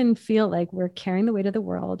we can feel like we're carrying the weight of the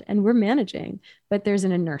world and we're managing, but there's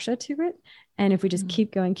an inertia to it. And if we just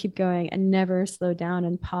keep going and never slow down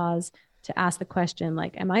and pause to ask the question,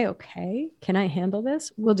 like, am I okay? Can I handle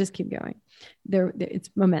this? We'll just keep going.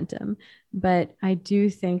 It's momentum. But I do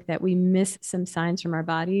think that we miss some signs from our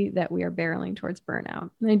body that we are barreling towards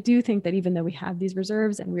burnout. And I do think that even though we have these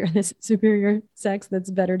reserves and we're this superior sex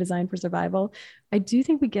that's better designed for survival, I do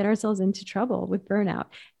think we get ourselves into trouble with burnout.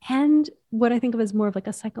 And what I think of as more of like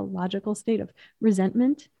a psychological state of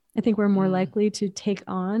resentment. I think we're more likely to take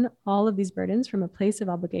on all of these burdens from a place of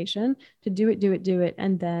obligation to do it,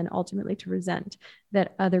 and then ultimately to resent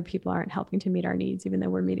that other people aren't helping to meet our needs, even though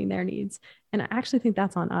we're meeting their needs. And I actually think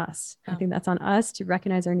that's on us. I think that's on us to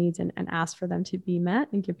recognize our needs and ask for them to be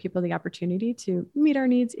met and give people the opportunity to meet our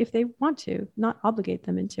needs if they want to, not obligate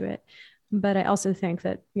them into it. But I also think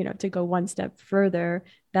that, to go one step further,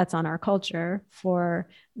 that's on our culture for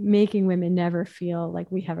making women never feel like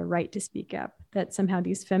we have a right to speak up, that somehow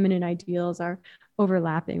these feminine ideals are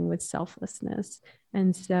overlapping with selflessness.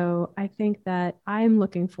 And so I think that I'm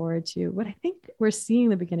looking forward to what I think we're seeing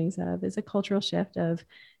the beginnings of is a cultural shift of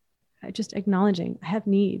just acknowledging I have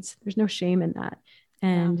needs. There's no shame in that.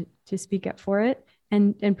 And to speak up for it.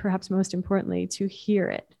 And perhaps most importantly, to hear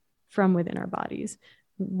it from within our bodies.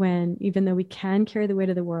 When, even though we can carry the weight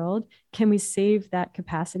of the world, can we save that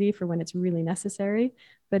capacity for when it's really necessary?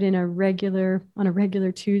 But on a regular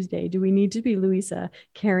Tuesday, do we need to be Luisa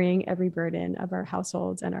carrying every burden of our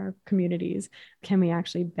households and our communities? Can we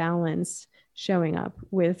actually balance showing up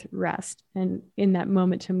with rest and in that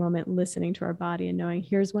moment to moment listening to our body and knowing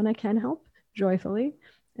here's when I can help joyfully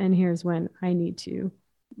and here's when I need to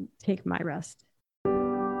take my rest?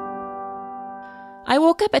 I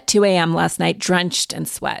woke up at 2 a.m. last night drenched in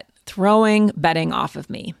sweat, throwing bedding off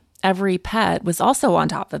of me. Every pet was also on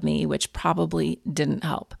top of me, which probably didn't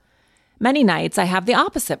help. Many nights I have the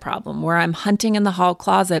opposite problem, where I'm hunting in the hall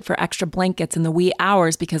closet for extra blankets in the wee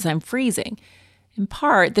hours because I'm freezing. In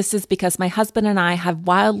part, this is because my husband and I have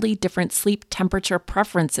wildly different sleep temperature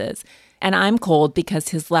preferences, and I'm cold because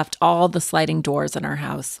he's left all the sliding doors in our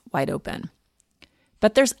house wide open.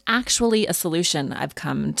 But there's actually a solution I've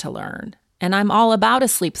come to learn. And I'm all about a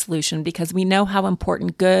sleep solution because we know how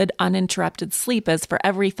important good, uninterrupted sleep is for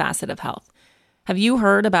every facet of health. Have you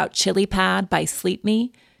heard about ChiliPad by Sleep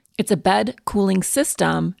Me? It's a bed cooling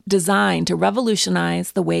system designed to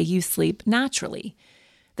revolutionize the way you sleep naturally.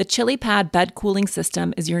 The ChiliPad bed cooling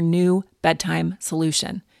system is your new bedtime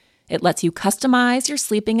solution. It lets you customize your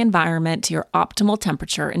sleeping environment to your optimal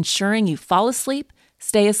temperature, ensuring you fall asleep,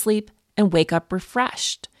 stay asleep, and wake up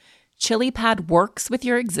refreshed. ChiliPad works with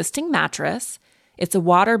your existing mattress. It's a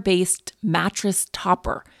water-based mattress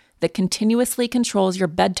topper that continuously controls your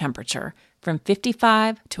bed temperature from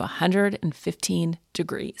 55 to 115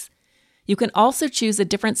 degrees. You can also choose a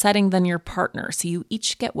different setting than your partner, so you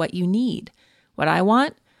each get what you need. What I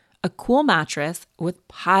want? A cool mattress with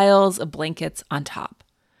piles of blankets on top.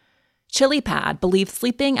 ChiliPad believes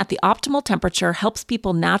sleeping at the optimal temperature helps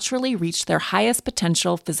people naturally reach their highest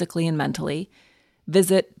potential physically and mentally.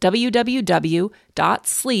 Visit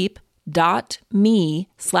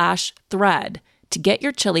www.sleep.me/thread to get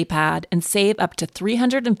your ChiliPad and save up to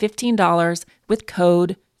 $315 with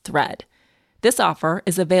code THREAD. This offer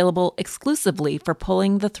is available exclusively for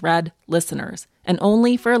Pulling the Thread listeners and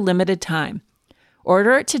only for a limited time.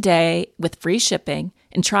 Order it today with free shipping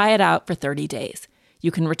and try it out for 30 days.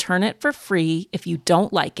 You can return it for free if you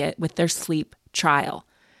don't like it with their sleep trial.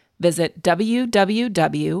 Visit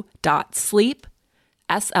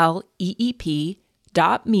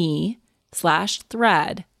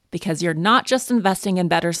www.sleep.me/thread because you're not just investing in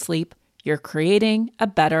better sleep, you're creating a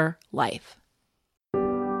better life. No,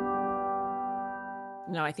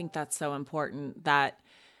 I think that's so important, that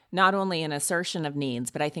not only an assertion of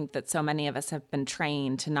needs, but I think that so many of us have been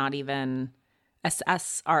trained to not even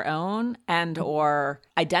assess our own and or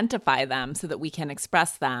identify them so that we can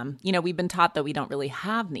express them. You know, we've been taught that we don't really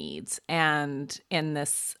have needs, and in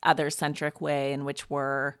this other-centric way in which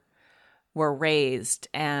we're raised.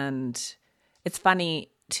 And it's funny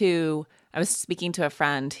too, I was speaking to a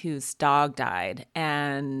friend whose dog died,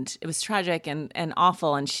 and it was tragic and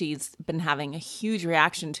awful, and she's been having a huge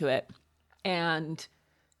reaction to it. And,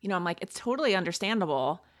 you know, I'm like, it's totally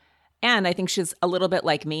understandable. And I think she's a little bit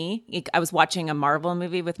like me. I was watching a Marvel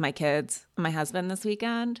movie with my kids and my husband this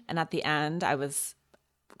weekend. And at the end, I was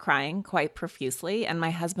crying quite profusely. And my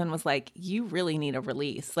husband was like, you really need a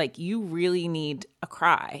release. Like, you really need a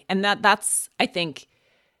cry. And that's, I think,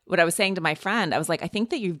 what I was saying to my friend. I was like, I think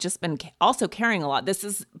that you've just been also carrying a lot. This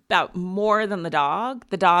is about more than the dog.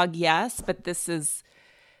 The dog, yes, but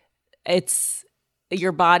it's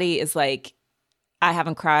your body is like, I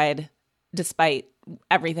haven't cried despite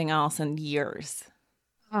everything else in years.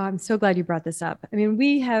 Oh, I'm so glad you brought this up. I mean,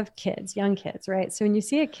 we have kids, young kids, right? So when you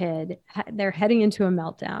see a kid, they're heading into a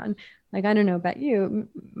meltdown. Like, I don't know about you,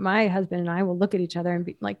 my husband and I will look at each other and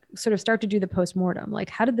be like, sort of start to do the postmortem. Like,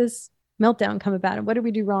 how did this meltdown come about? And what did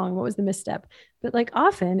we do wrong? What was the misstep? But like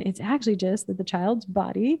often it's actually just that the child's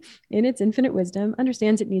body in its infinite wisdom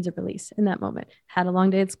understands it needs a release in that moment. Had a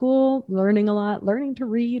long day at school, learning a lot, learning to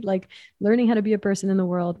read, like learning how to be a person in the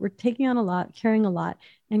world. We're taking on a lot, carrying a lot.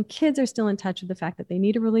 And kids are still in touch with the fact that they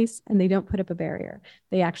need a release and they don't put up a barrier.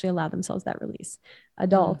 They actually allow themselves that release.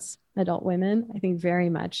 Adults, adult women, I think very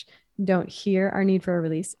much don't hear our need for a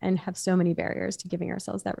release and have so many barriers to giving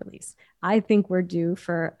ourselves that release. I think we're due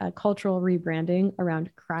for a cultural rebranding around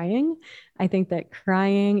crying. I think that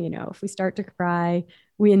crying, if we start to cry,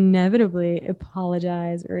 we inevitably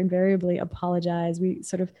apologize or invariably apologize. We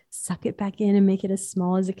sort of suck it back in and make it as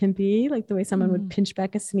small as it can be, like the way someone would pinch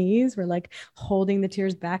back a sneeze. We're like holding the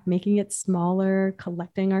tears back, making it smaller,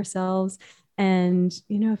 collecting ourselves. And,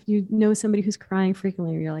 if you know somebody who's crying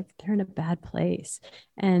frequently, you're like, they're in a bad place.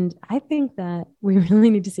 And I think that we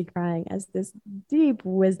really need to see crying as this deep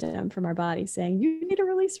wisdom from our body saying, you need a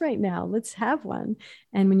release right now. Let's have one.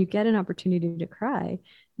 And when you get an opportunity to cry,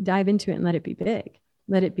 dive into it and let it be big.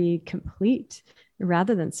 Let it be complete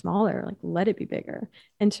rather than smaller, like let it be bigger.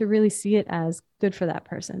 And to really see it as good for that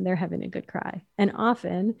person. They're having a good cry. And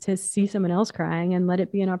often to see someone else crying and let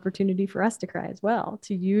it be an opportunity for us to cry as well,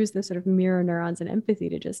 to use the sort of mirror neurons and empathy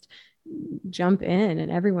to just jump in,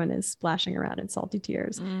 and everyone is splashing around in salty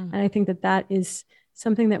tears. And I think that is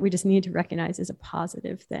something that we just need to recognize as a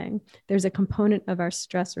positive thing. There's a component of our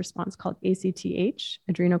stress response called ACTH,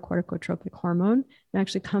 adrenocorticotropic hormone, that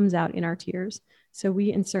actually comes out in our tears. So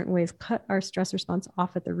we, in certain ways, cut our stress response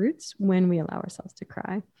off at the roots when we allow ourselves to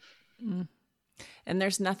cry. And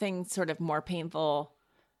there's nothing sort of more painful.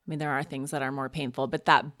 I mean, there are things that are more painful, but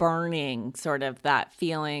that burning, sort of that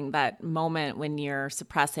feeling, that moment when you're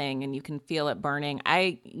suppressing and you can feel it burning.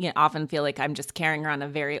 I often feel like I'm just carrying around a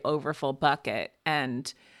very overfull bucket,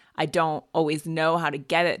 and I don't always know how to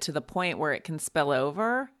get it to the point where it can spill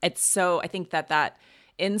over. I think that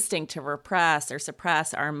instinct to repress or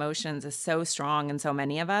suppress our emotions is so strong in so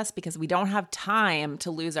many of us because we don't have time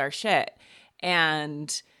to lose our shit.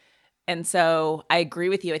 And so I agree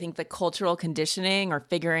with you. I think the cultural conditioning or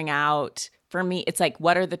figuring out, for me, it's like,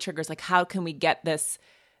 what are the triggers? Like, how can we get this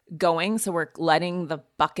going so we're letting the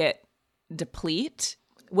bucket deplete?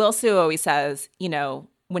 Will Su always says,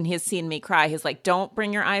 when he's seen me cry, he's like, don't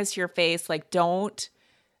bring your eyes to your face. Like,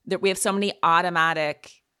 we have so many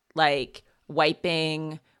automatic, like,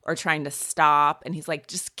 wiping or trying to stop. And he's like,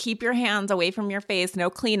 just keep your hands away from your face. No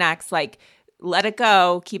Kleenex, like let it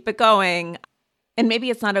go, keep it going. And maybe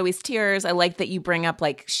it's not always tears. I like that you bring up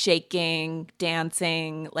like shaking,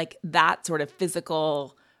 dancing, like that sort of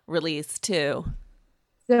physical release too.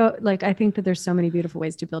 So I think that there's so many beautiful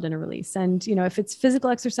ways to build in a release. And, if it's physical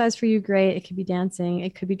exercise for you, great. It could be dancing.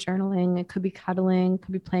 It could be journaling. It could be cuddling. It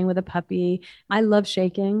could be playing with a puppy. I love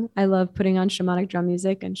shaking. I love putting on shamanic drum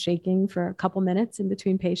music and shaking for a couple minutes in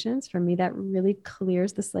between patients. For me, that really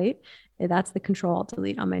clears the slate. That's the control alt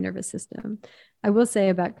delete on my nervous system. I will say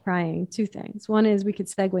about crying, two things. One is we could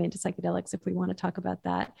segue into psychedelics if we want to talk about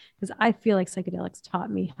that, because I feel like psychedelics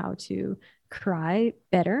taught me how to cry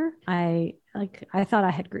better. I thought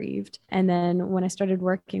I had grieved. And then when I started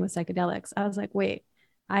working with psychedelics, I was like, wait,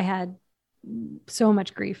 I had so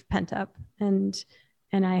much grief pent up. And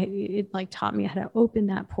it taught me how to open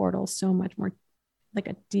that portal so much more, like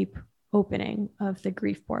a deep opening of the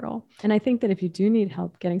grief portal. And I think that if you do need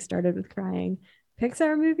help getting started with crying,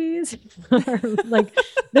 Pixar movies are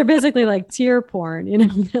they're basically like tear porn,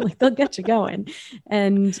 like they'll get you going,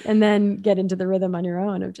 and then get into the rhythm on your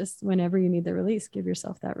own of just whenever you need the release, give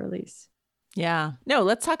yourself that release. Yeah. No,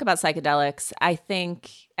 let's talk about psychedelics. I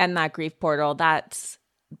think, and that grief portal,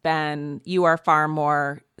 you are far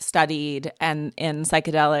more studied and in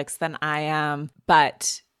psychedelics than I am,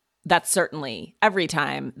 but that's certainly every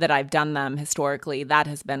time that I've done them historically, that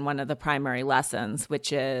has been one of the primary lessons,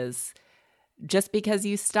 which is just because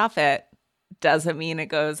you stuff it doesn't mean it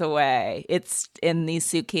goes away. It's in these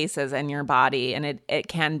suitcases in your body, and it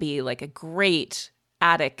can be like a great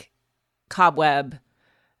attic cobweb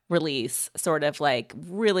release, sort of like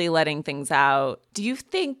really letting things out. Do you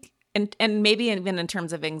think, and maybe even in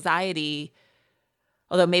terms of anxiety,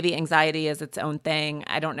 although maybe anxiety is its own thing,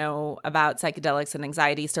 I don't know about psychedelics and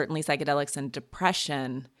anxiety, certainly psychedelics and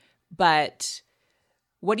depression, but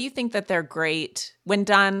what do you think that they're great when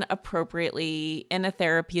done appropriately in a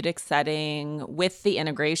therapeutic setting with the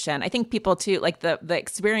integration? I think people too, like the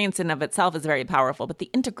experience in of itself is very powerful, but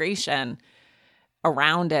the integration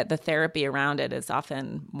around it, the therapy around it is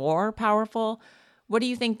often more powerful. What do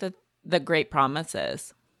you think that the great promise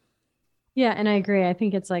is? Yeah, and I agree. I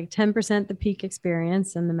think it's like 10% the peak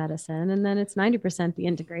experience and the medicine, and then it's 90% the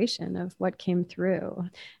integration of what came through.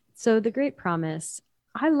 So the great promise,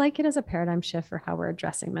 I like it as a paradigm shift for how we're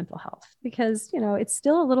addressing mental health because, it's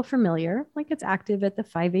still a little familiar, like it's active at the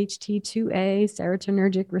 5-HT2A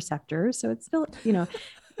serotonergic receptors. So it's still,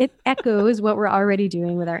 it echoes what we're already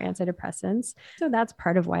doing with our antidepressants. So that's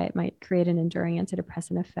part of why it might create an enduring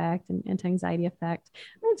antidepressant effect and anti-anxiety effect.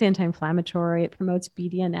 It's anti-inflammatory. It promotes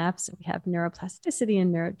BDNF. So we have neuroplasticity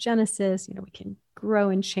and neurogenesis. We can grow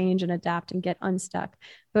and change and adapt and get unstuck.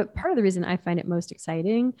 But part of the reason I find it most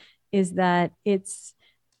exciting is that it's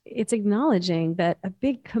acknowledging that a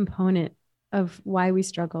big component of why we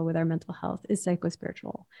struggle with our mental health is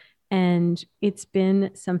psychospiritual. And it's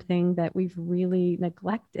been something that we've really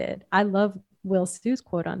neglected. I love Will Sue's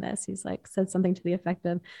quote on this. He's like, said something to the effect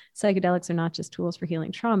of psychedelics are not just tools for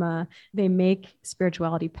healing trauma. They make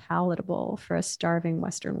spirituality palatable for a starving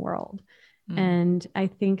Western world. And I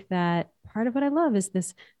think that part of what I love is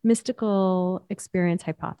this mystical experience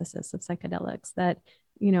hypothesis of psychedelics that,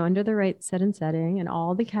 under the right set and setting and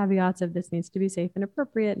all the caveats of this needs to be safe and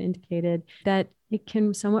appropriate and indicated, that it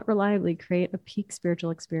can somewhat reliably create a peak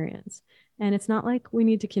spiritual experience. And it's not like we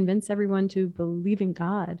need to convince everyone to believe in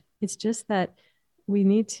God. It's just that we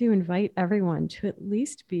need to invite everyone to at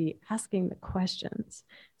least be asking the questions,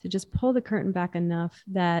 to just pull the curtain back enough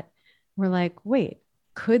that we're like, wait,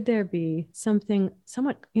 could there be something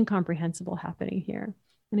somewhat incomprehensible happening here?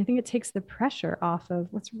 And I think it takes the pressure off of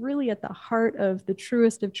what's really at the heart of the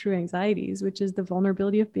truest of true anxieties, which is the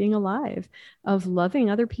vulnerability of being alive, of loving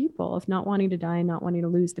other people, of not wanting to die, not wanting to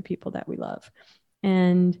lose the people that we love.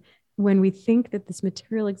 And when we think that this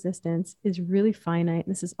material existence is really finite,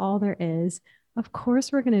 and this is all there is, of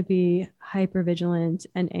course, we're going to be hypervigilant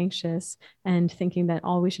and anxious and thinking that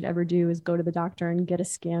all we should ever do is go to the doctor and get a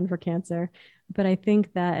scan for cancer. But I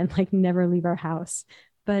think that, and like never leave our house.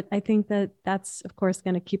 But I think that that's, of course,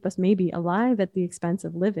 going to keep us maybe alive at the expense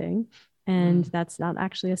of living. And that's not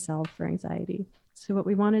actually a salve for anxiety. So what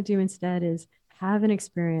we want to do instead is have an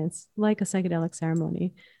experience like a psychedelic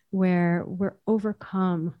ceremony where we're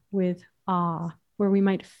overcome with awe, where we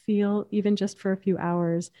might feel, even just for a few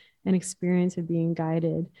hours, an experience of being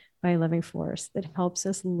guided by a loving force that helps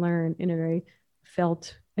us learn in a very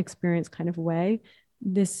felt experience kind of way.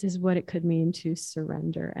 This is what it could mean to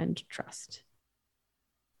surrender and trust.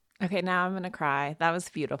 Okay, now I'm going to cry. That was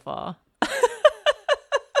beautiful.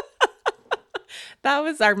 That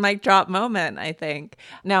was our mic drop moment, I think.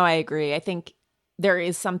 No, I agree. I think there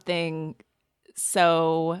is something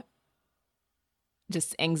so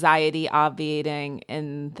just anxiety obviating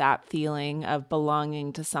in that feeling of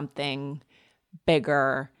belonging to something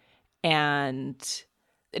bigger. And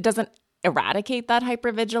it doesn't eradicate that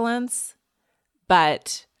hypervigilance,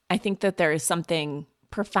 but I think that there is something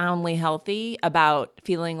profoundly healthy about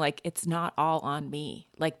feeling like it's not all on me.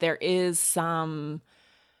 Like there is some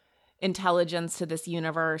intelligence to this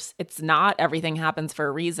universe. It's not everything happens for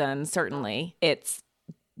a reason, certainly. It's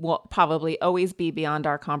will probably always be beyond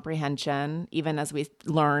our comprehension, even as we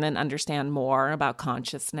learn and understand more about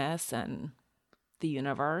consciousness and the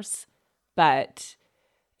universe. But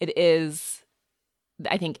it is,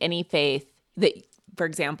 I think, any faith that, for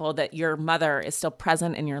example, that your mother is still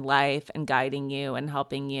present in your life and guiding you and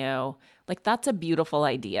helping you, like that's a beautiful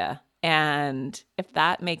idea. And if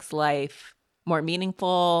that makes life more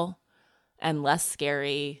meaningful and less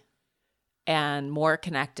scary and more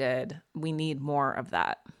connected, we need more of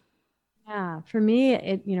that. Yeah, for me,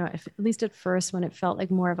 it, at least at first, when it felt like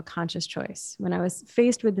more of a conscious choice, when I was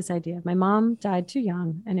faced with this idea, my mom died too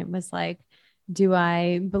young, and it was like, do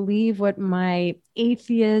I believe what my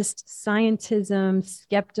atheist, scientism,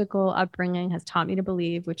 skeptical upbringing has taught me to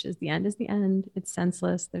believe, which is the end is the end. It's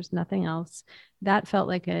senseless. There's nothing else. That felt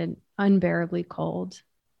like an unbearably cold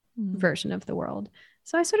version of the world.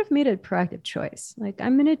 So I sort of made a proactive choice. Like,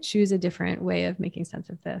 I'm going to choose a different way of making sense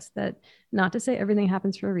of this. That not to say everything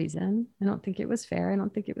happens for a reason. I don't think it was fair. I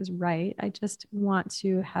don't think it was right. I just want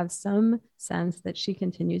to have some sense that she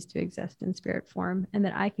continues to exist in spirit form and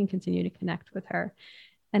that I can continue to connect with her.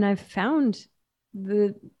 And I've found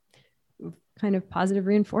kind of positive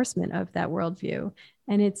reinforcement of that worldview.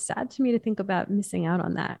 And it's sad to me to think about missing out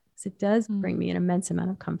on that, because it does bring me an immense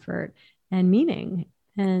amount of comfort and meaning.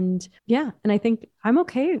 And I think I'm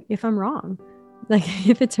okay if I'm wrong. Like,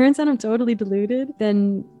 if it turns out I'm totally deluded,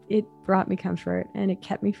 then it brought me comfort and it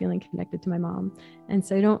kept me feeling connected to my mom. And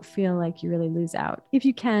so I don't feel like you really lose out. If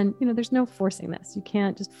you can, there's no forcing this. You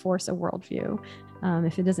can't just force a worldview.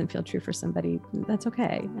 If it doesn't feel true for somebody, that's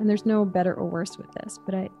okay. And there's no better or worse with this.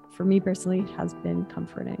 But for me personally, it has been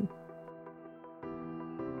comforting.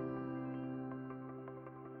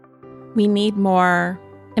 We need more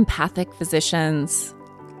empathic physicians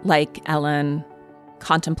like Ellen,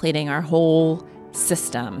 contemplating our whole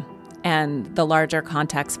system and the larger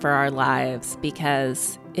context for our lives,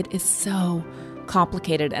 because it is so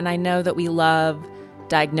complicated. And I know that we love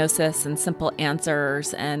diagnosis and simple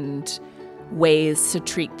answers and ways to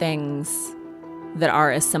treat things that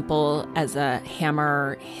are as simple as a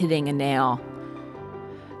hammer hitting a nail.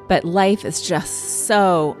 But life is just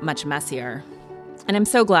so much messier. And I'm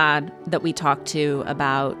so glad that we talked to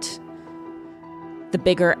about the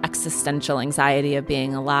bigger existential anxiety of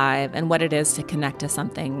being alive and what it is to connect to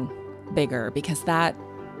something bigger, because that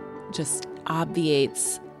just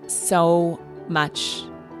obviates so much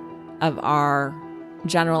of our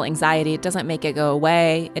general anxiety. It doesn't make it go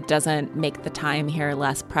away. It doesn't make the time here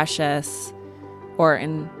less precious, or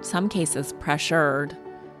in some cases pressured,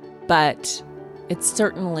 but it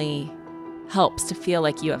certainly helps to feel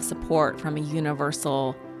like you have support from a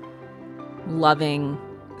universal, loving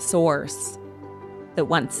source that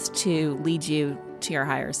wants to lead you to your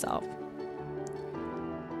higher self.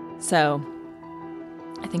 So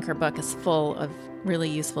I think her book is full of really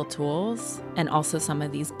useful tools and also some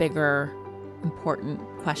of these bigger, important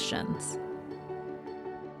questions.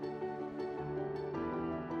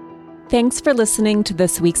 Thanks for listening to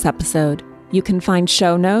this week's episode. You can find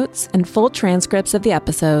show notes and full transcripts of the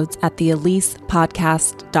episodes at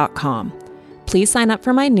theelisepodcast.com. Please sign up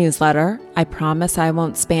for my newsletter. I promise I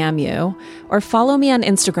won't spam you. Or follow me on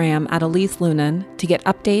Instagram at Elise Loehnen to get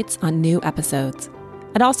updates on new episodes.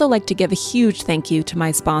 I'd also like to give a huge thank you to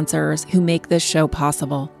my sponsors who make this show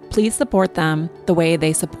possible. Please support them the way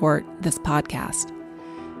they support this podcast.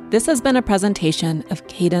 This has been a presentation of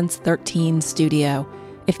Cadence 13 Studio.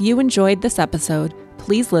 If you enjoyed this episode,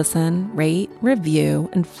 please listen, rate, review,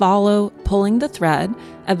 and follow Pulling the Thread,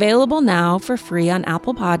 available now for free on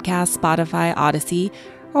Apple Podcasts, Spotify, Odyssey,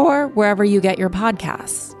 or wherever you get your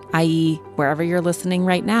podcasts, i.e., wherever you're listening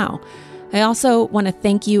right now. I also want to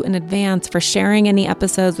thank you in advance for sharing any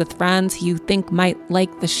episodes with friends who you think might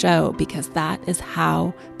like the show, because that is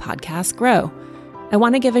how podcasts grow. I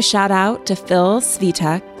want to give a shout out to Phil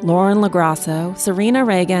Svitek, Lauren LaGrasso, Serena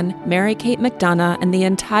Reagan, Mary Kate McDonough, and the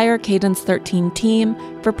entire Cadence 13 team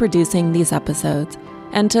for producing these episodes,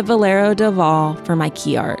 and to Valero Del for my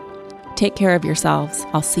key art. Take care of yourselves.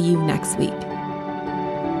 I'll see you next week.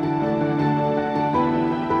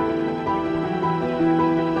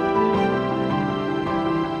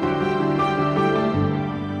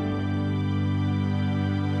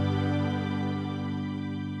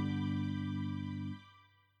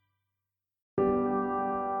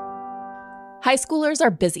 High schoolers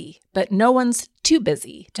are busy, but no one's too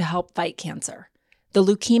busy to help fight cancer. The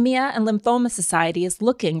Leukemia and Lymphoma Society is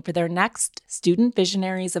looking for their next Student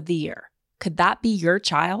Visionaries of the Year. Could that be your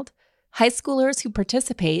child? High schoolers who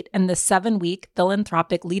participate in the 7-week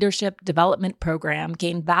philanthropic leadership development program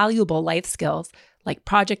gain valuable life skills like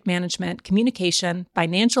project management, communication,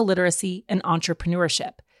 financial literacy, and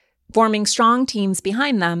entrepreneurship. Forming strong teams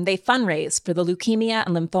behind them, they fundraise for the Leukemia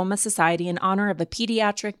and Lymphoma Society in honor of a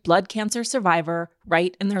pediatric blood cancer survivor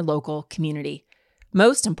right in their local community.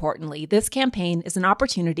 Most importantly, this campaign is an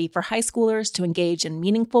opportunity for high schoolers to engage in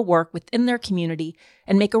meaningful work within their community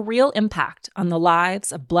and make a real impact on the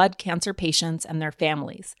lives of blood cancer patients and their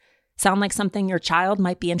families. Sound like something your child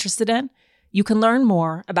might be interested in? You can learn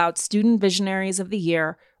more about Student Visionaries of the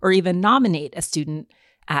Year or even nominate a student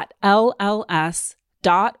at lls.org/students.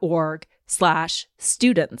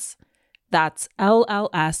 That's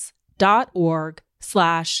lls.org/students.